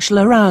persistent sexual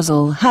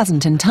arousal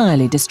hasn't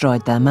entirely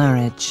destroyed their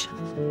marriage.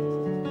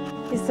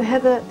 Is the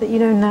Heather that you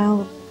know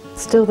now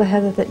still the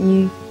Heather that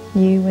you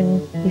knew when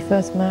you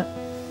first met?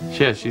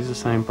 Yeah, she's the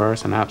same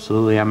person,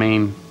 absolutely. I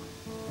mean,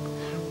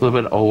 a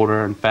little bit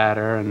older and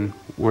fatter, and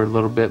we're a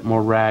little bit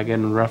more ragged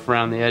and rough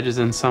around the edges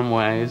in some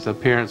ways,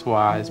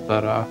 appearance-wise,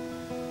 but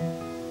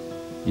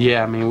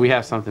yeah, I mean, we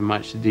have something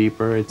much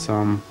deeper. It's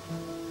I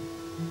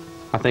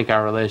think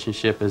our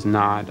relationship is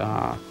not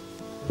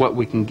what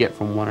we can get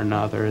from one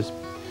another as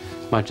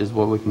much as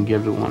what we can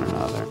give to one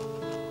another.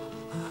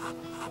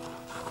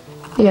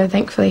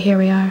 Thankfully here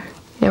we are,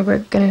 we're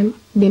going to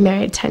be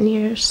married 10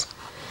 years,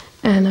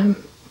 and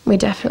we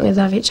definitely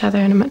love each other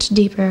in a much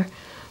deeper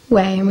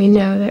way, and we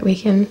know that we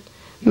can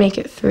make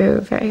it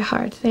through very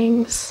hard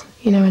things,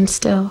 and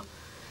still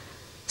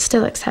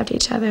accept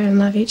each other and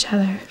love each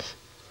other.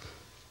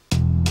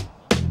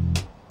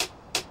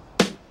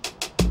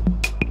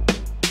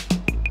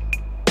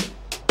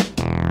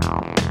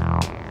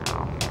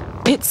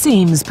 It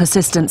seems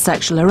persistent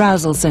sexual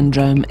arousal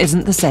syndrome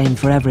isn't the same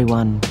for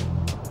everyone.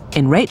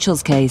 In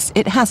Rachel's case,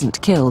 it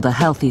hasn't killed a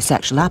healthy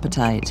sexual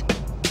appetite.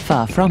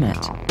 Far from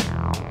it.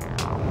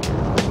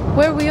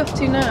 Where are we off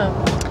to now?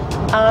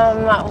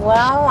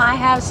 Well, I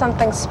have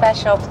something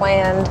special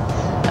planned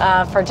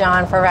for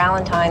John for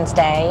Valentine's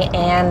Day,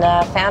 and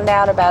found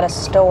out about a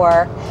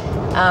store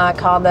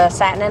called the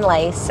Satin and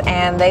Lace,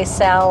 and they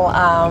sell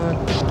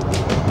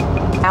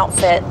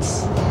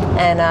outfits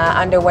and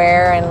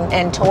underwear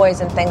and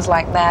toys and things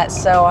like that.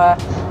 So I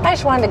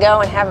just wanted to go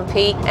and have a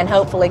peek and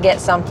hopefully get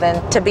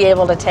something to be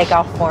able to take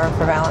off for him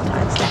for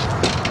Valentine's Day.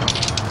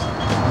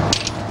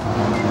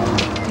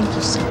 Thank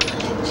you so much.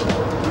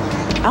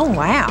 Oh,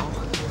 wow.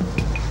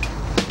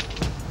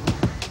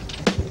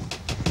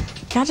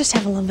 Y'all just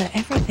have a little bit of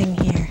everything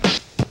here.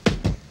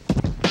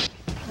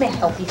 May I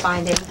help you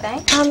find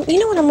anything? You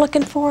know what I'm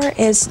looking for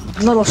is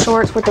little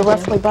shorts with the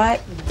ruffly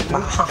butt.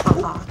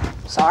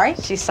 Sorry?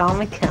 She saw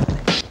me coming.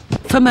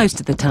 For most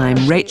of the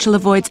time, Rachel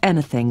avoids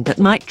anything that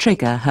might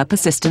trigger her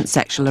persistent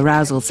sexual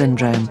arousal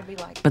syndrome.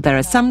 But there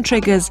are some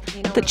triggers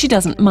that she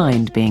doesn't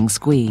mind being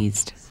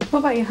squeezed.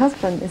 What about your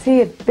husband? Is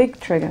he a big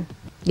trigger?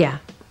 Yeah.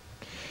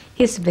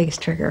 He's the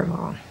biggest trigger of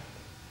all.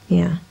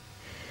 Yeah.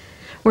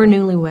 We're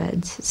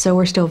newlyweds, so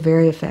we're still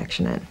very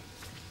affectionate.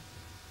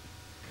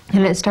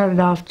 And it started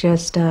off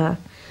just,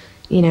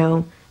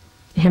 him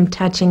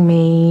touching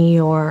me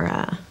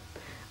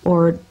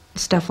or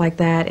stuff like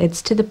that.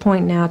 It's to the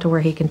point now to where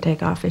he can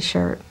take off his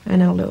shirt,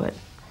 and he'll do it.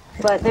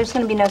 But there's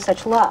going to be no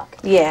such luck.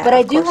 Yeah. But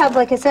I do have,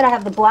 like I said, I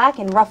have the black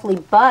and ruffly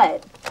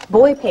butt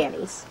boy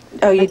panties.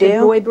 Oh, you like do? The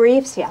boy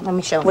briefs? Yeah, let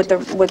me show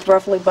them. With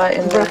ruffly butt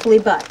and ruffly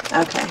butt.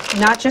 Okay.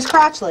 Not just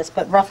crotchless,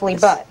 but ruffly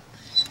butt.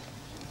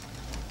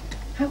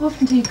 How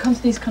often do you come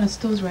to these kind of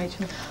stores,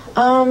 Rachel?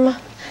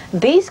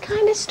 These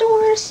kind of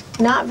stores,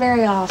 not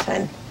very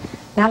often.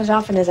 Not as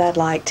often as I'd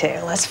like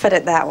to. Let's put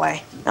it that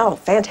way. Oh,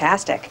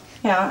 fantastic.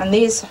 Yeah, and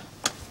these,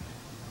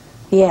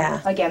 yeah.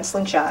 Again,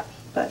 slingshot,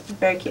 but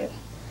very cute.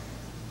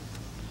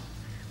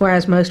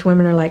 Whereas most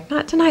women are like,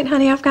 not tonight,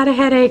 honey, I've got a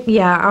headache.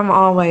 Yeah, I'm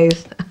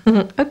always,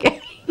 okay,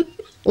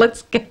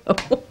 let's go.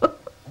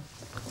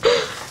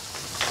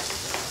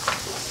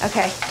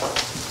 Okay.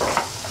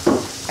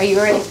 Are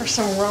you ready for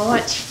some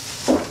raunch?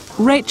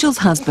 Rachel's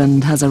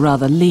husband has a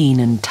rather lean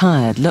and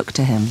tired look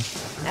to him.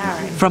 All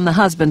right. From the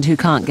husband who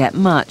can't get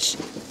much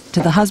to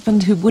the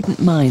husband who wouldn't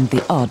mind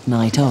the odd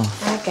night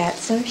off. I got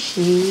some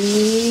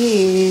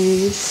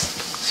shoes.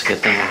 It's a good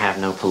thing I have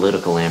no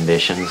political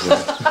ambitions.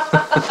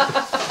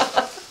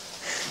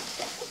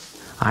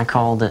 I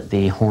called it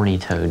the horny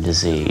toad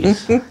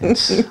disease.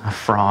 It's a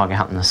frog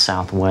out in the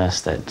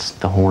southwest that's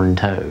the horned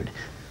toad.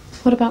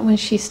 What about when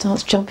she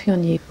starts jumping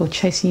on you or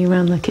chasing you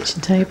around the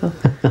kitchen table?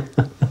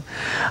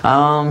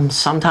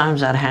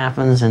 Sometimes that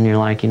happens and you're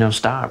like,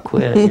 stop,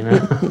 quit,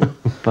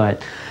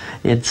 But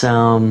it's,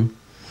 I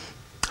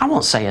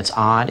won't say it's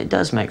odd. It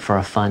does make for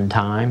a fun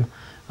time,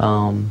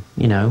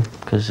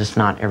 because it's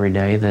not every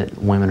day that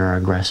women are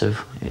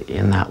aggressive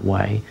in that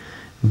way.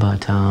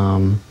 But,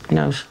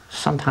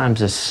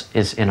 sometimes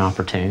it's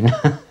inopportune.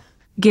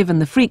 Given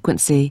the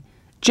frequency,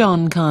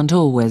 John can't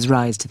always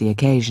rise to the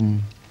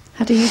occasion.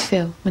 How do you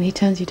feel when he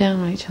turns you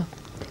down, Rachel?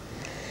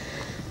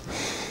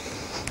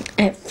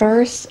 At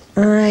first,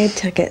 I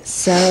took it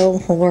so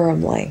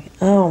horribly.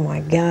 Oh my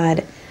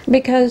God.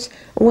 Because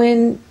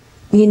when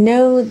you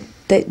know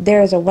that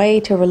there's a way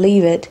to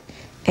relieve it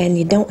and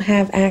you don't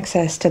have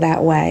access to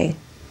that way,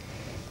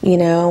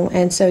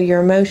 and so your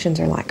emotions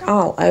are like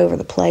all over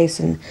the place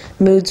and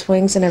mood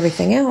swings and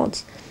everything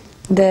else,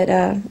 that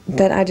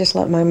I just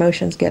let my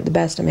emotions get the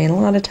best of me. And a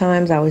lot of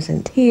times I was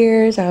in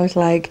tears. I was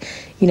like,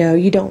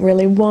 you don't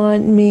really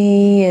want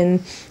me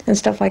and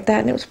stuff like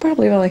that. And it was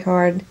probably really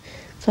hard.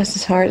 Plus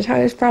it's hard. It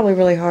was probably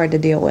really hard to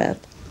deal with.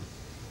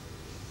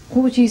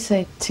 What would you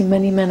say to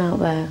many men out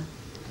there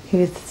who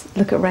would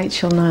look at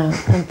Rachel now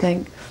and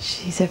think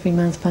she's every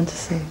man's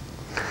fantasy?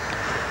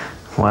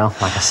 Well,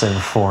 like I said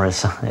before,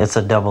 it's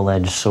a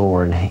double-edged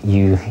sword.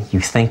 You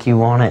think you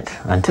want it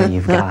until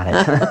you've got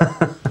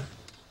it.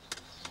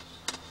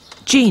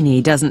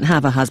 Jeannie doesn't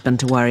have a husband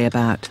to worry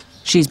about.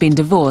 She's been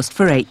divorced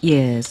for 8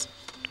 years.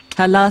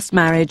 Her last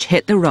marriage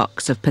hit the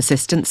rocks of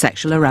persistent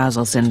sexual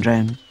arousal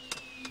syndrome.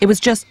 It was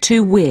just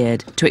too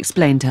weird to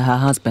explain to her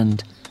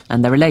husband,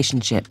 and the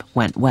relationship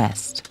went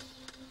west.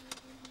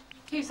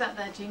 Who's that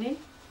there, Jeannie?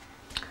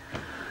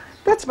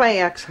 That's my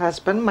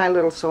ex-husband, my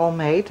little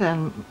soulmate,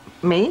 and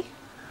me.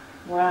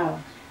 Wow.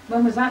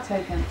 When was that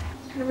taken?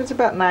 It was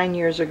about 9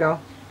 years ago.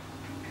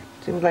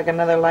 Seems like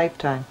another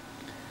lifetime.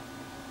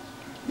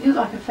 You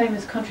look like a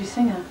famous country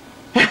singer.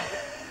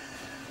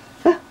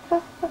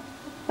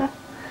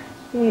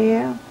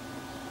 Yeah.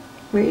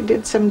 We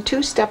did some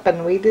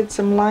two-stepping. We did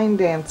some line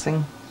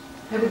dancing.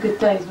 They were good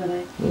days, were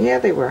they? Yeah,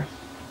 they were.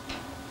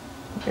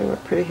 They were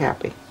pretty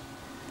happy.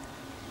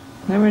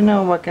 Never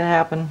know what can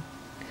happen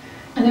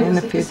And it in was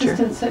the the future.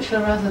 persistent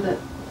sexual arousal that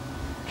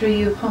drew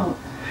you apart?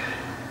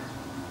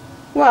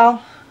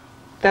 Well,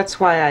 that's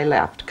why I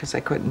left, because I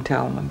couldn't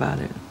tell him about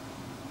it.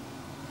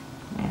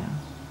 Yeah.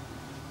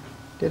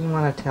 Didn't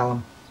want to tell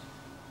him.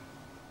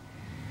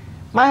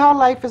 My whole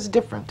life is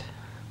different,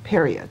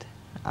 period.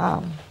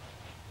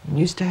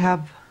 Used to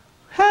have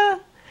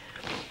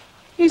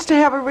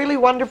a really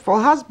wonderful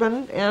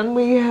husband, and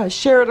we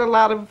shared a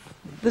lot of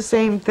the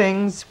same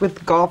things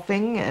with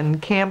golfing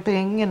and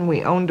camping, and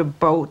we owned a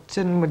boat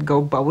and would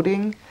go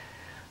boating.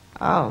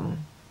 I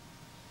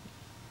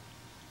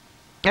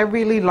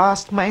really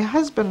lost my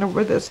husband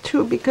over this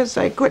too, because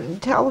I couldn't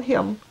tell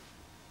him.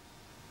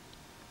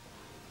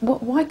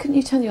 Why couldn't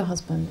you tell your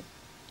husband?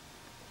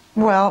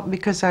 Well,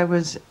 because I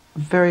was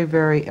very,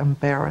 very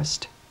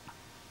embarrassed.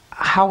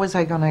 How was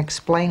I going to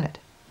explain it?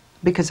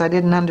 Because I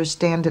didn't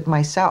understand it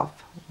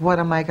myself. What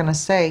am I going to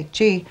say?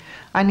 Gee,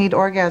 I need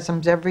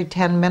orgasms every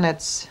 10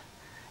 minutes,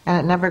 and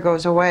it never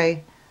goes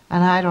away,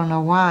 and I don't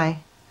know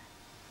why.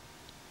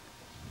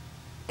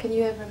 Can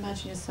you ever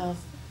imagine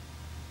yourself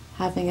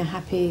having a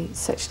happy,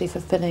 sexually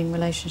fulfilling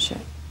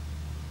relationship?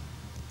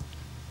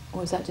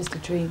 Or is that just a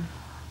dream?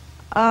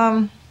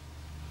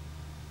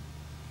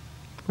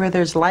 Where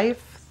there's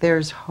life,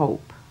 there's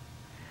hope.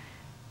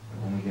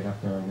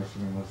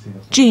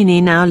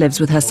 Jeannie now lives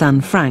with her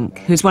son Frank,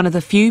 who's one of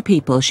the few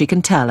people she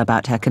can tell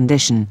about her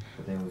condition,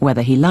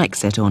 whether he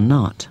likes it or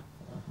not.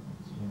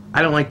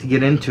 I don't like to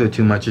get into it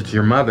too much. It's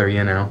your mother,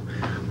 you know,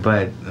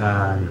 but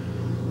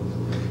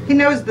He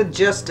knows the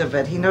gist of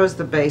it. He knows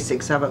the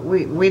basics of it.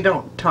 We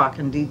don't talk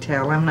in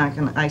detail. I'm not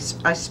gonna. I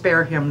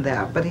spare him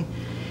that, but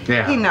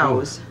he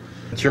knows.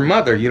 It's your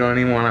mother. You don't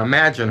even want to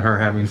imagine her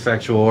having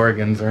sexual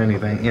organs or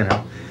anything, you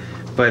know.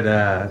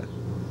 But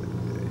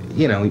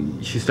you know,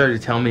 she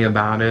started to tell me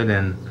about it,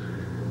 and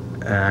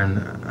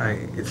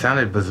it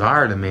sounded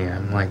bizarre to me.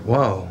 I'm like,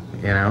 whoa,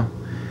 you know.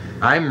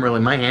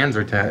 My hands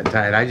are tied.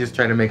 I just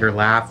try to make her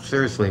laugh,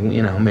 seriously,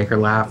 you know, make her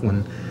laugh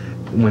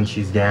when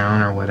she's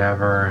down or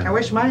whatever. I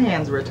wish my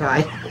hands were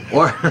tied.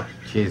 Or,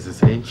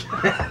 Jesus H.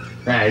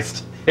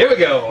 Christ. Here we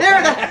go.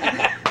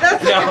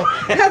 That's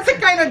the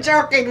kind of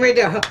joking we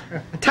do.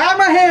 Tie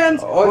my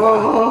hands.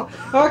 Oh,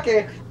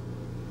 okay.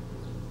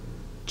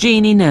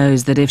 Jeannie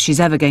knows that if she's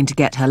ever going to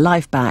get her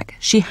life back,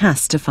 she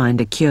has to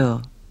find a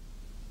cure.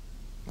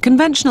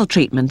 Conventional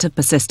treatment of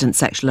persistent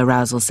sexual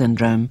arousal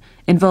syndrome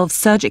involves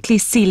surgically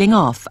sealing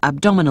off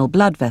abdominal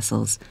blood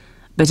vessels,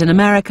 but in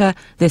America,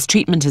 this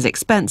treatment is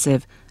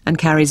expensive and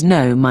carries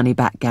no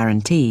money-back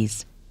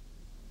guarantees.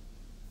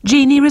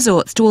 Jeannie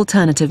resorts to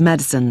alternative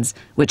medicines,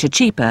 which are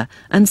cheaper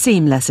and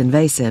seem less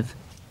invasive.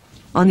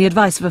 On the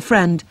advice of a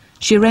friend,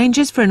 she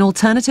arranges for an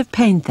alternative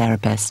pain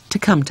therapist to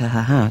come to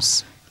her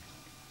house.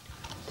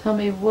 Tell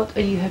me, what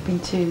are you hoping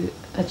to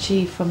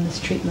achieve from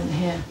this treatment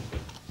here?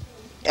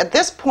 At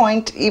this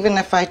point, even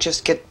if I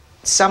just get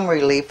some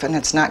relief and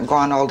it's not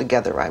gone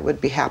altogether, I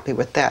would be happy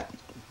with that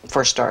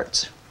for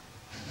starts.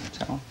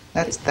 So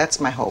that's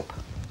my hope.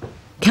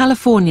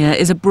 California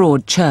is a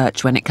broad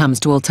church when it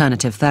comes to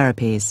alternative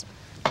therapies.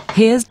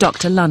 Here's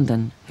Dr.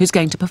 London, who's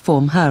going to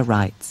perform her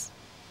rites.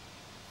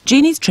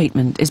 Jeannie's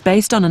treatment is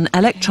based on an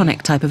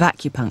electronic type of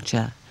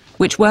acupuncture,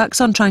 which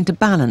works on trying to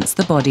balance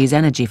the body's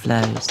energy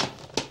flows.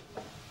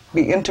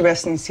 Be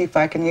interesting to see if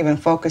I can even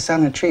focus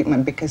on the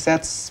treatment, because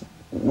that's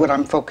what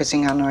I'm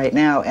focusing on right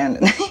now. And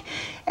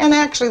and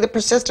actually the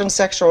persistent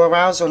sexual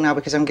arousal now,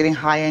 because I'm getting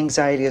high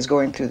anxiety, is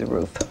going through the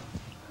roof.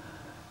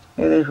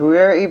 It is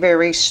very,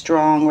 very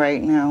strong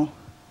right now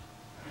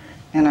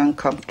and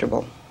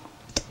uncomfortable.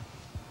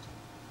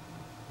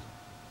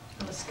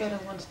 On a scale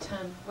of 1 to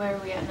 10, where are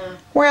we at now?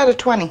 We're at a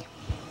 20.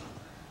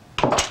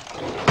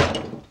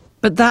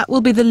 But that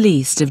will be the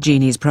least of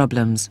Jeannie's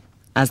problems.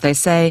 As they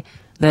say,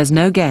 there's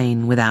no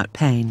gain without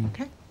pain.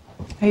 Okay.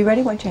 Are you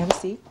ready? Why don't you have a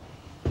seat?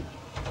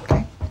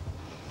 Okay.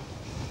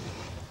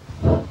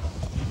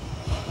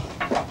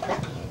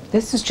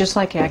 This is just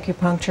like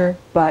acupuncture,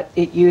 but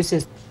it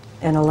uses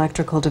an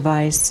electrical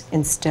device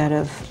instead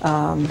of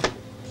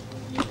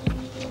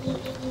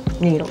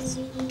needles.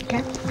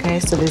 Okay. Okay,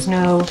 so there's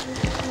no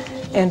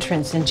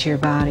entrance into your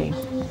body.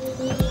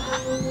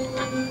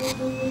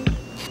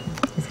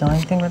 You feel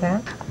anything with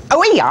that?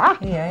 Oh, yeah.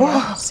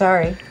 Yeah.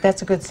 Sorry,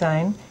 that's a good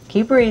sign.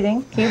 Keep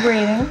breathing, keep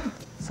breathing.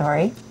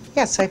 Sorry.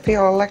 Yes, I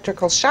feel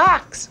electrical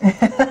shocks.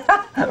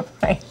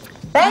 Right.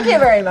 Thank you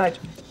very much.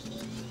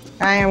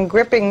 I am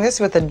gripping this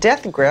with a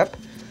death grip.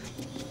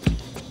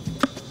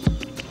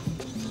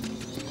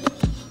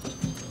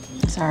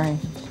 Sorry.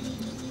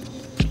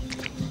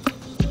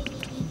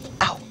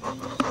 Ow.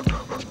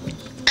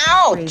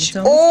 Ouch!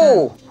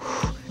 Oh,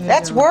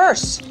 that's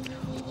worse.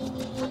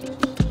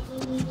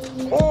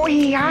 Oh,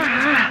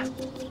 yeah.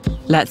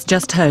 Let's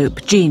just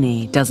hope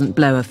Jeannie doesn't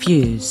blow a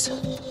fuse.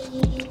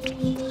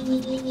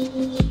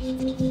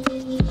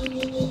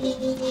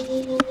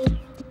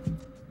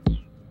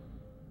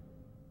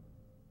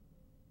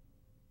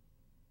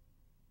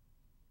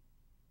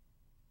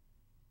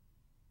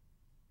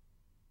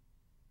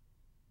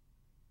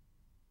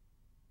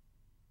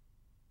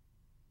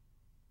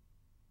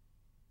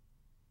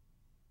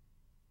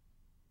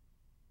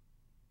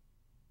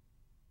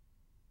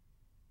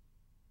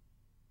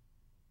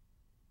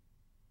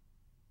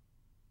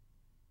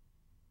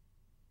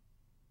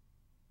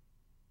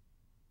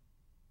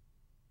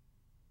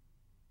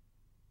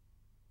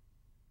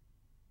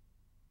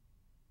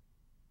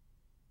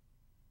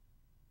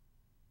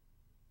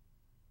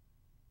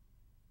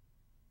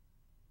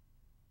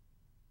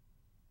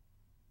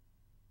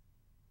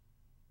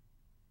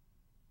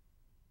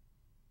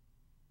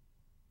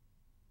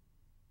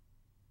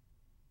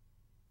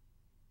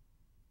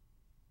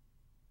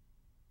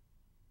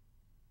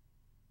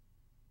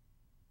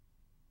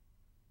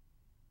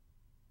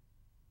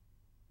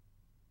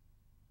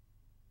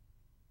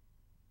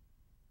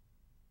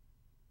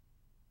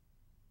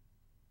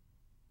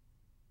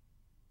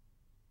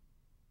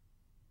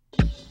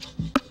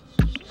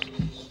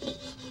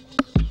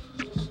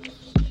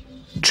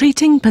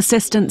 Treating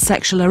persistent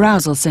sexual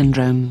arousal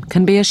syndrome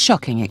can be a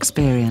shocking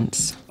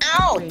experience.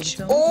 Ouch!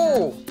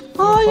 Oh!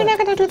 Oh, you're not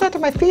going to do that to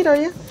my feet, are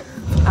you?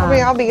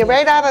 I'll be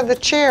right out of the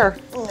chair.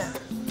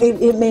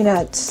 It may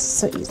not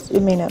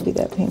be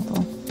that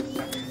painful.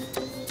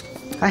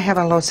 I have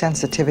a low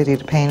sensitivity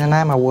to pain, and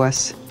I'm a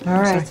wuss. All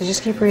right, so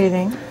just keep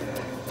breathing.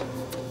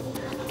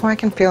 Oh, I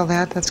can feel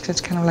that. That's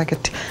just kind of like a...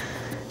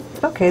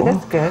 Okay,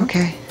 that's good.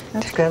 Okay.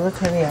 That's good. Let's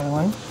have the other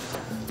one.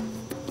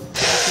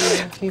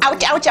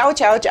 Ouch, ouch,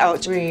 ouch, ouch,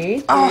 ouch.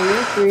 Breathe,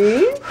 Oh.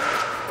 breathe.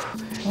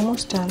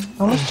 Almost done,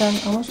 almost done,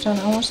 almost done,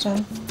 almost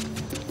done.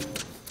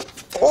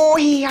 Oh,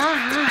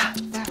 yeah.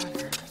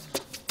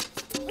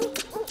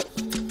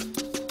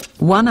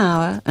 1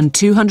 hour and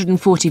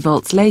 240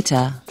 volts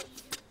later,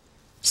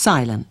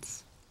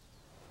 silence.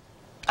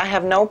 I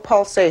have no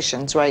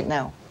pulsations right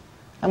now.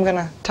 I'm going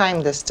to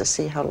time this to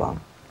see how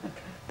long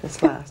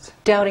this lasts.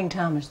 Doubting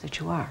Thomas that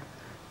you are.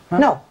 Huh?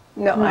 No.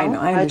 No, I know,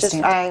 I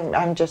understand.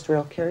 I'm just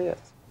real curious.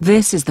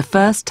 This is the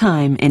first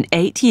time in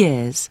 8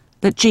 years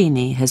that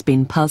Jeannie has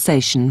been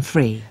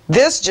pulsation-free.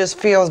 This just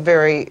feels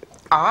very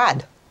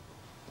odd.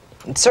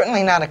 It's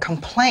certainly not a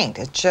complaint.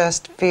 It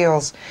just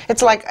feels,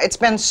 it's like it's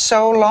been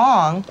so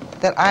long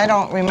that I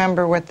don't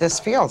remember what this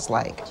feels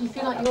like. Do you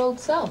feel like your old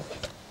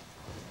self?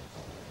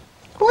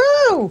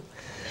 Woo!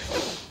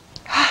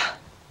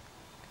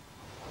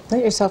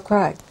 Let yourself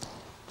cry.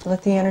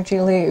 Let the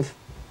energy leave.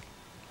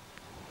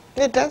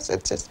 It does.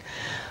 It's just,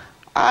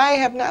 I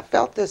have not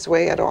felt this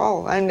way at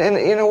all. And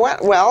you know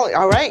what? Well,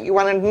 all right, you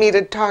wanted me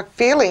to talk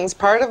feelings.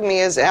 Part of me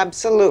is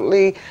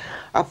absolutely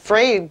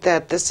afraid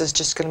that this is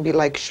just going to be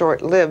like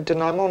short-lived,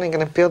 and I'm only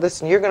going to feel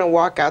this, and you're going to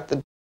walk out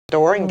the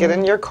door and get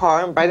in your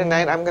car, and by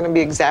tonight I'm going to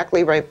be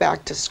exactly right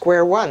back to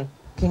square one.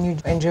 Can you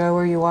enjoy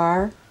where you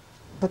are?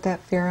 Put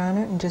that fear on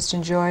it and just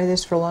enjoy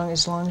this for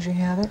as long as you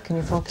have it. Can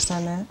you focus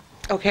on that?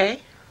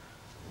 Okay.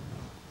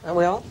 I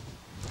will.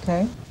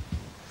 Okay.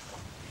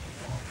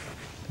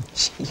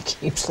 She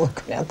keeps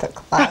looking at the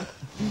clock.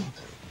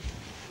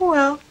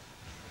 Well,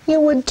 you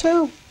would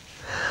too.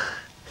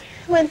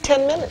 I went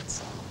 10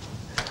 minutes.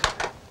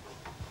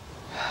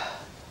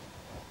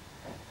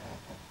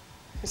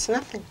 It's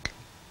nothing.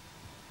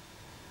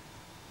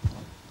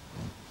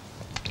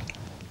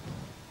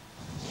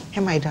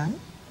 Am I done?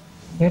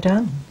 You're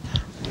done.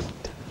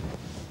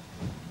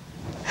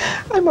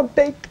 I'm a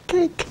baked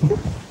cake.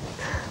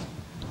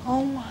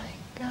 Oh my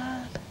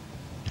God.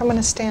 I'm going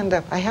to stand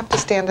up. I have to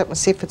stand up and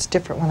see if it's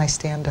different when I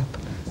stand up.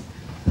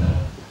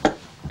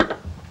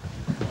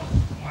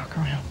 Walk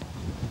around.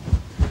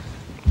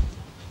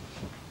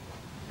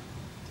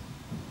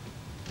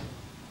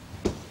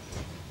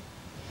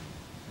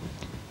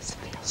 This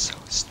feels so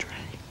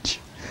strange.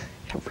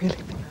 It really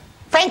feels...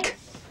 Frank!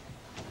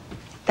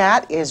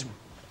 That is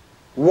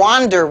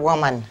Wonder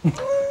Woman.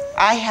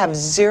 I have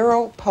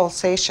 0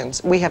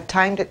 pulsations. We have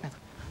timed it.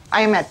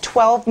 I am at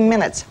 12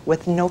 minutes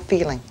with no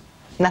feeling.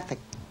 Nothing.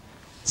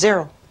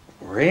 0.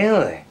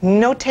 Really?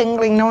 No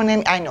tingling, no...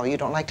 I know you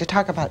don't like to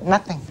talk about it.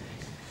 Nothing.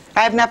 I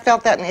have not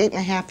felt that in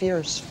 8.5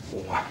 years.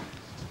 Wow.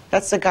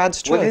 That's the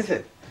God's truth. What is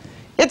it?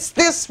 It's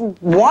this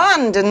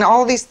wand and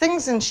all these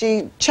things, and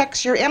she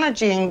checks your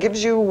energy and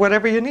gives you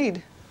whatever you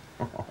need.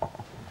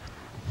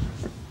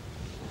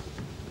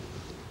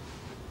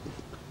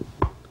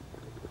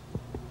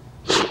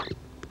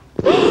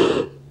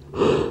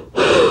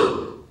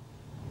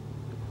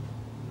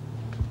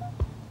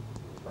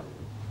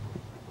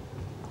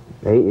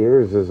 8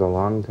 years is a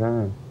long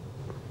time.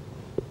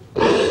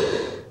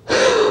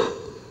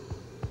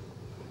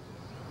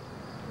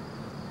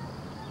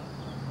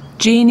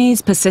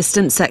 Jeannie's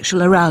persistent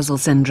sexual arousal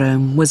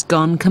syndrome was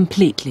gone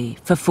completely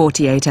for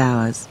 48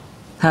 hours.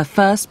 Her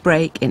first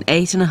break in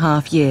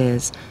 8.5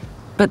 years,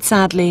 but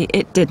sadly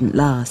it didn't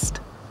last.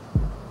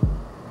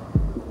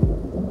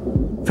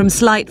 From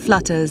slight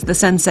flutters, the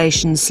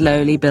sensation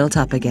slowly built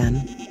up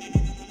again.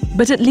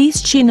 But at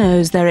least she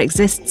knows there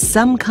exists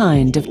some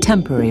kind of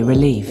temporary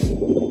relief.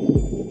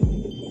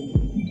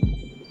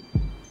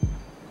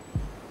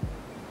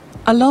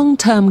 A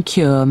long-term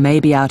cure may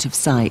be out of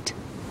sight,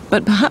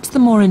 but perhaps the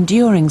more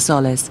enduring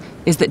solace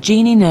is that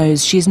Jeannie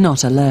knows she's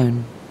not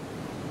alone.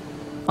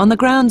 On the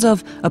grounds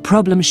of a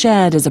problem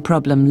shared is a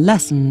problem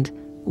lessened,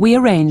 we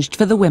arranged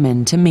for the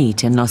women to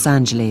meet in Los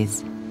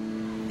Angeles.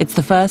 It's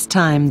the first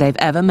time they've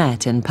ever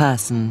met in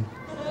person.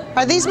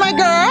 Are these my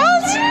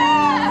girls?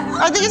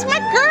 Are these my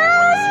girls?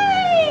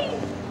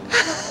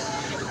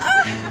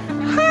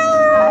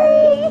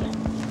 Hi.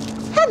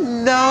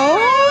 Hello.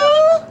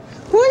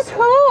 Who's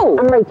who?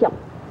 I'm Rachel.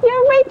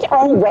 You're Rachel.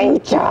 Oh,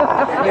 Rachel.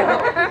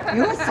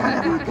 You son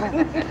of a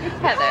gun.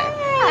 Heather.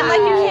 I'm like,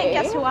 you can't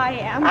guess who I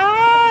am.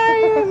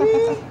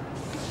 Hi.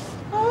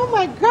 Oh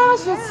my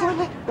gosh, it's so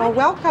nice. Well,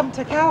 welcome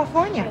to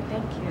California.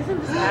 Thank you.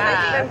 It's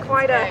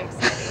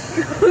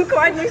been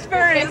quite an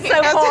experience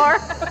so far.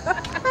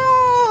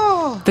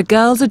 Oh. The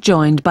girls are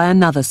joined by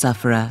another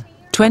sufferer,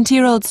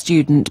 20-year-old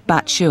student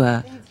Bat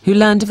Shua, who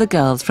learned of the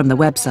girls from the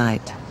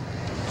website.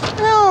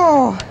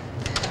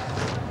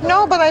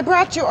 No, but I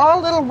brought you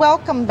all little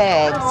welcome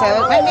bags. So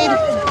I made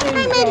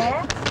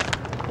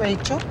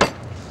Rachel.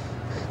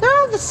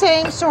 the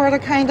same sort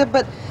of, kind of,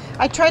 but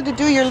I tried to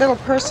do your little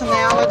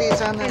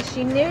personalities on this. And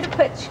she knew to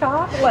put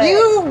chocolate.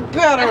 You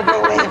better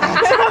believe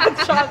it.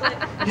 Chocolate.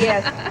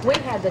 Yes, we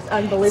had this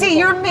unbelievable. See,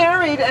 you're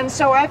married, and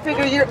so I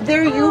figure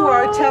there you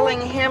are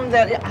telling him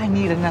that I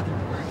need another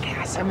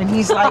orgasm, and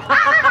he's like,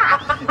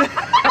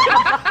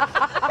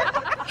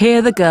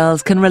 Here the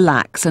girls can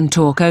relax and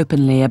talk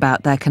openly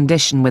about their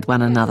condition with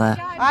one another.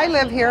 I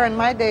live here, and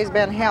my day's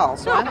been hell,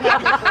 so I'm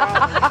happy for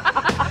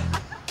all.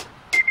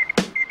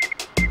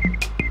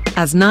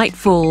 As night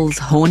falls,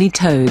 horny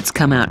toads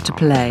come out to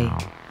play.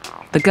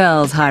 The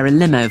girls hire a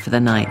limo for the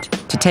night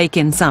to take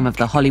in some of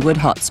the Hollywood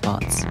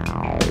hotspots.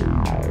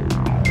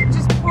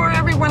 Just pour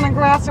everyone a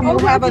glass and we'll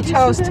have a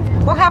toast.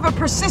 We'll have a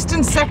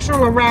persistent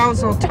sexual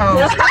arousal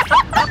toast.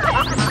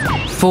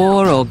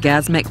 4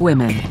 orgasmic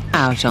women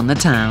out on the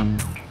town.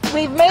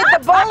 We've made the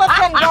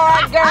bulletin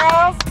board,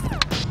 girls.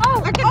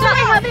 Oh, look at that.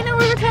 How they know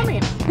we were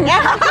coming?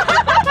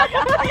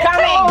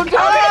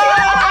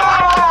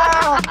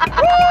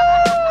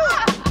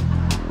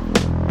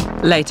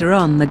 Later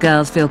on, the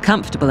girls feel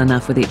comfortable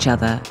enough with each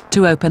other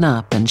to open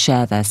up and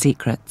share their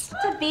secrets.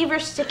 It's a beaver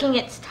sticking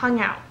its tongue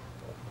out,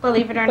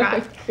 believe it or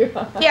not.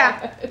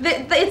 Yeah,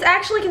 it's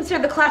actually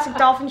considered the classic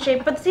dolphin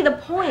shape, but see the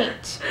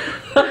point.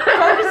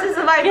 Focuses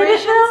the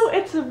vibrations. You know,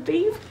 it's a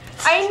beaver.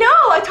 I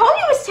know, I told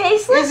you it was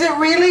tasteless. Is it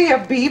really a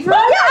beaver?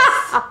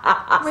 Yes!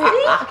 Wait,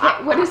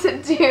 okay, what does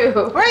it do?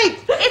 Wait,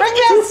 bring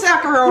that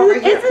sucker over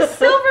here. It's a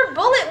silver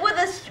bullet with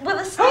a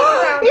snake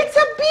around it. It's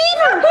a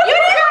beaver! You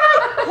didn't know.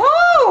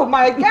 Oh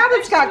my God,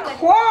 it's got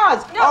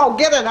claws! No, oh,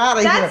 get it out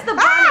of that's here. The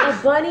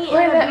bunny. A bunny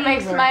and that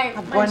makes my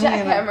bunny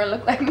jackhammer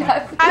look like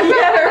nothing. I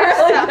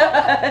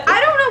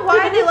don't know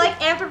why they like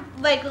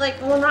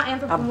not A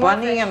anthropomorphic.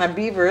 bunny and a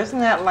beaver, isn't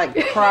that like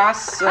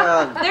cross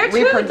They're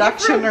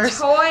reproduction or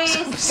something?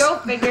 Toys, go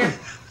figure.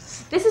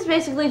 This is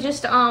basically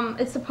just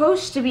it's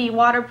supposed to be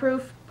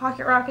waterproof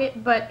pocket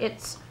rocket, but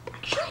it's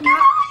actually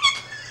not.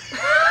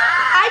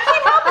 I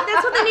can't help it.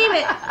 That's what they name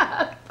it.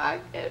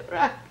 Pocket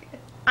rocket.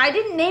 I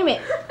didn't name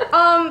it.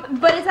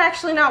 But it's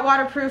actually not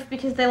waterproof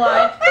because they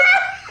lied.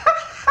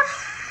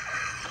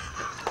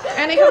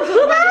 And it comes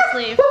with a button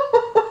sleeve.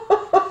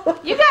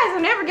 You guys are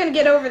never gonna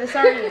get over this,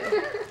 are you?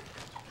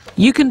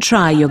 You can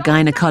try your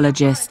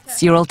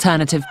gynecologists, your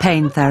alternative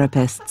pain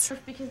therapists,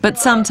 but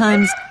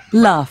sometimes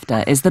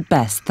laughter is the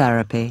best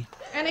therapy.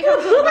 And it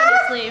comes with a button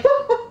sleeve.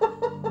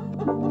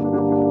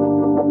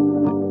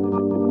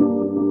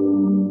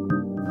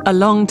 A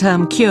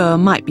long-term cure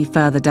might be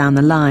further down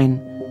the line,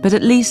 but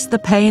at least the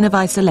pain of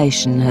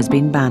isolation has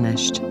been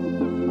banished.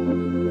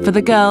 For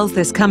the girls,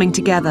 this coming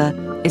together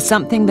is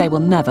something they will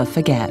never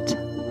forget.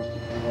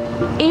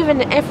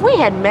 Even if we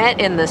had met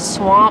in the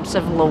swamps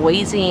of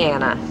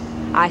Louisiana,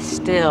 I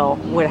still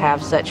would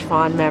have such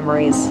fond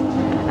memories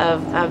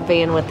of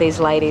being with these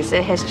ladies.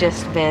 It has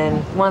just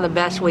been one of the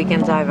best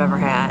weekends I've ever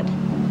had.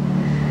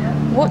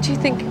 What do you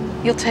think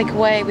you'll take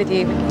away with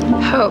you?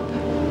 Hope.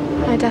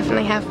 I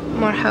definitely have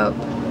more hope.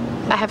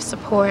 I have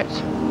support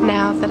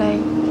now that I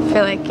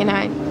feel like,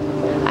 I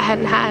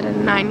hadn't had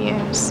in 9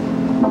 years.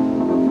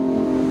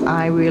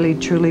 I really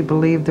truly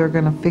believe they're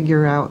going to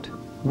figure out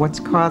what's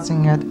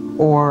causing it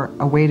or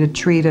a way to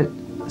treat it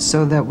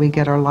so that we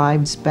get our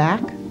lives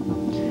back.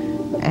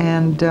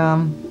 And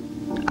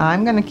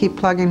I'm going to keep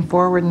plugging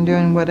forward and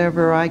doing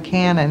whatever I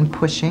can and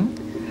pushing.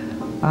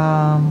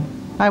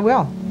 I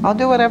will. I'll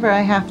do whatever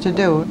I have to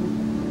do.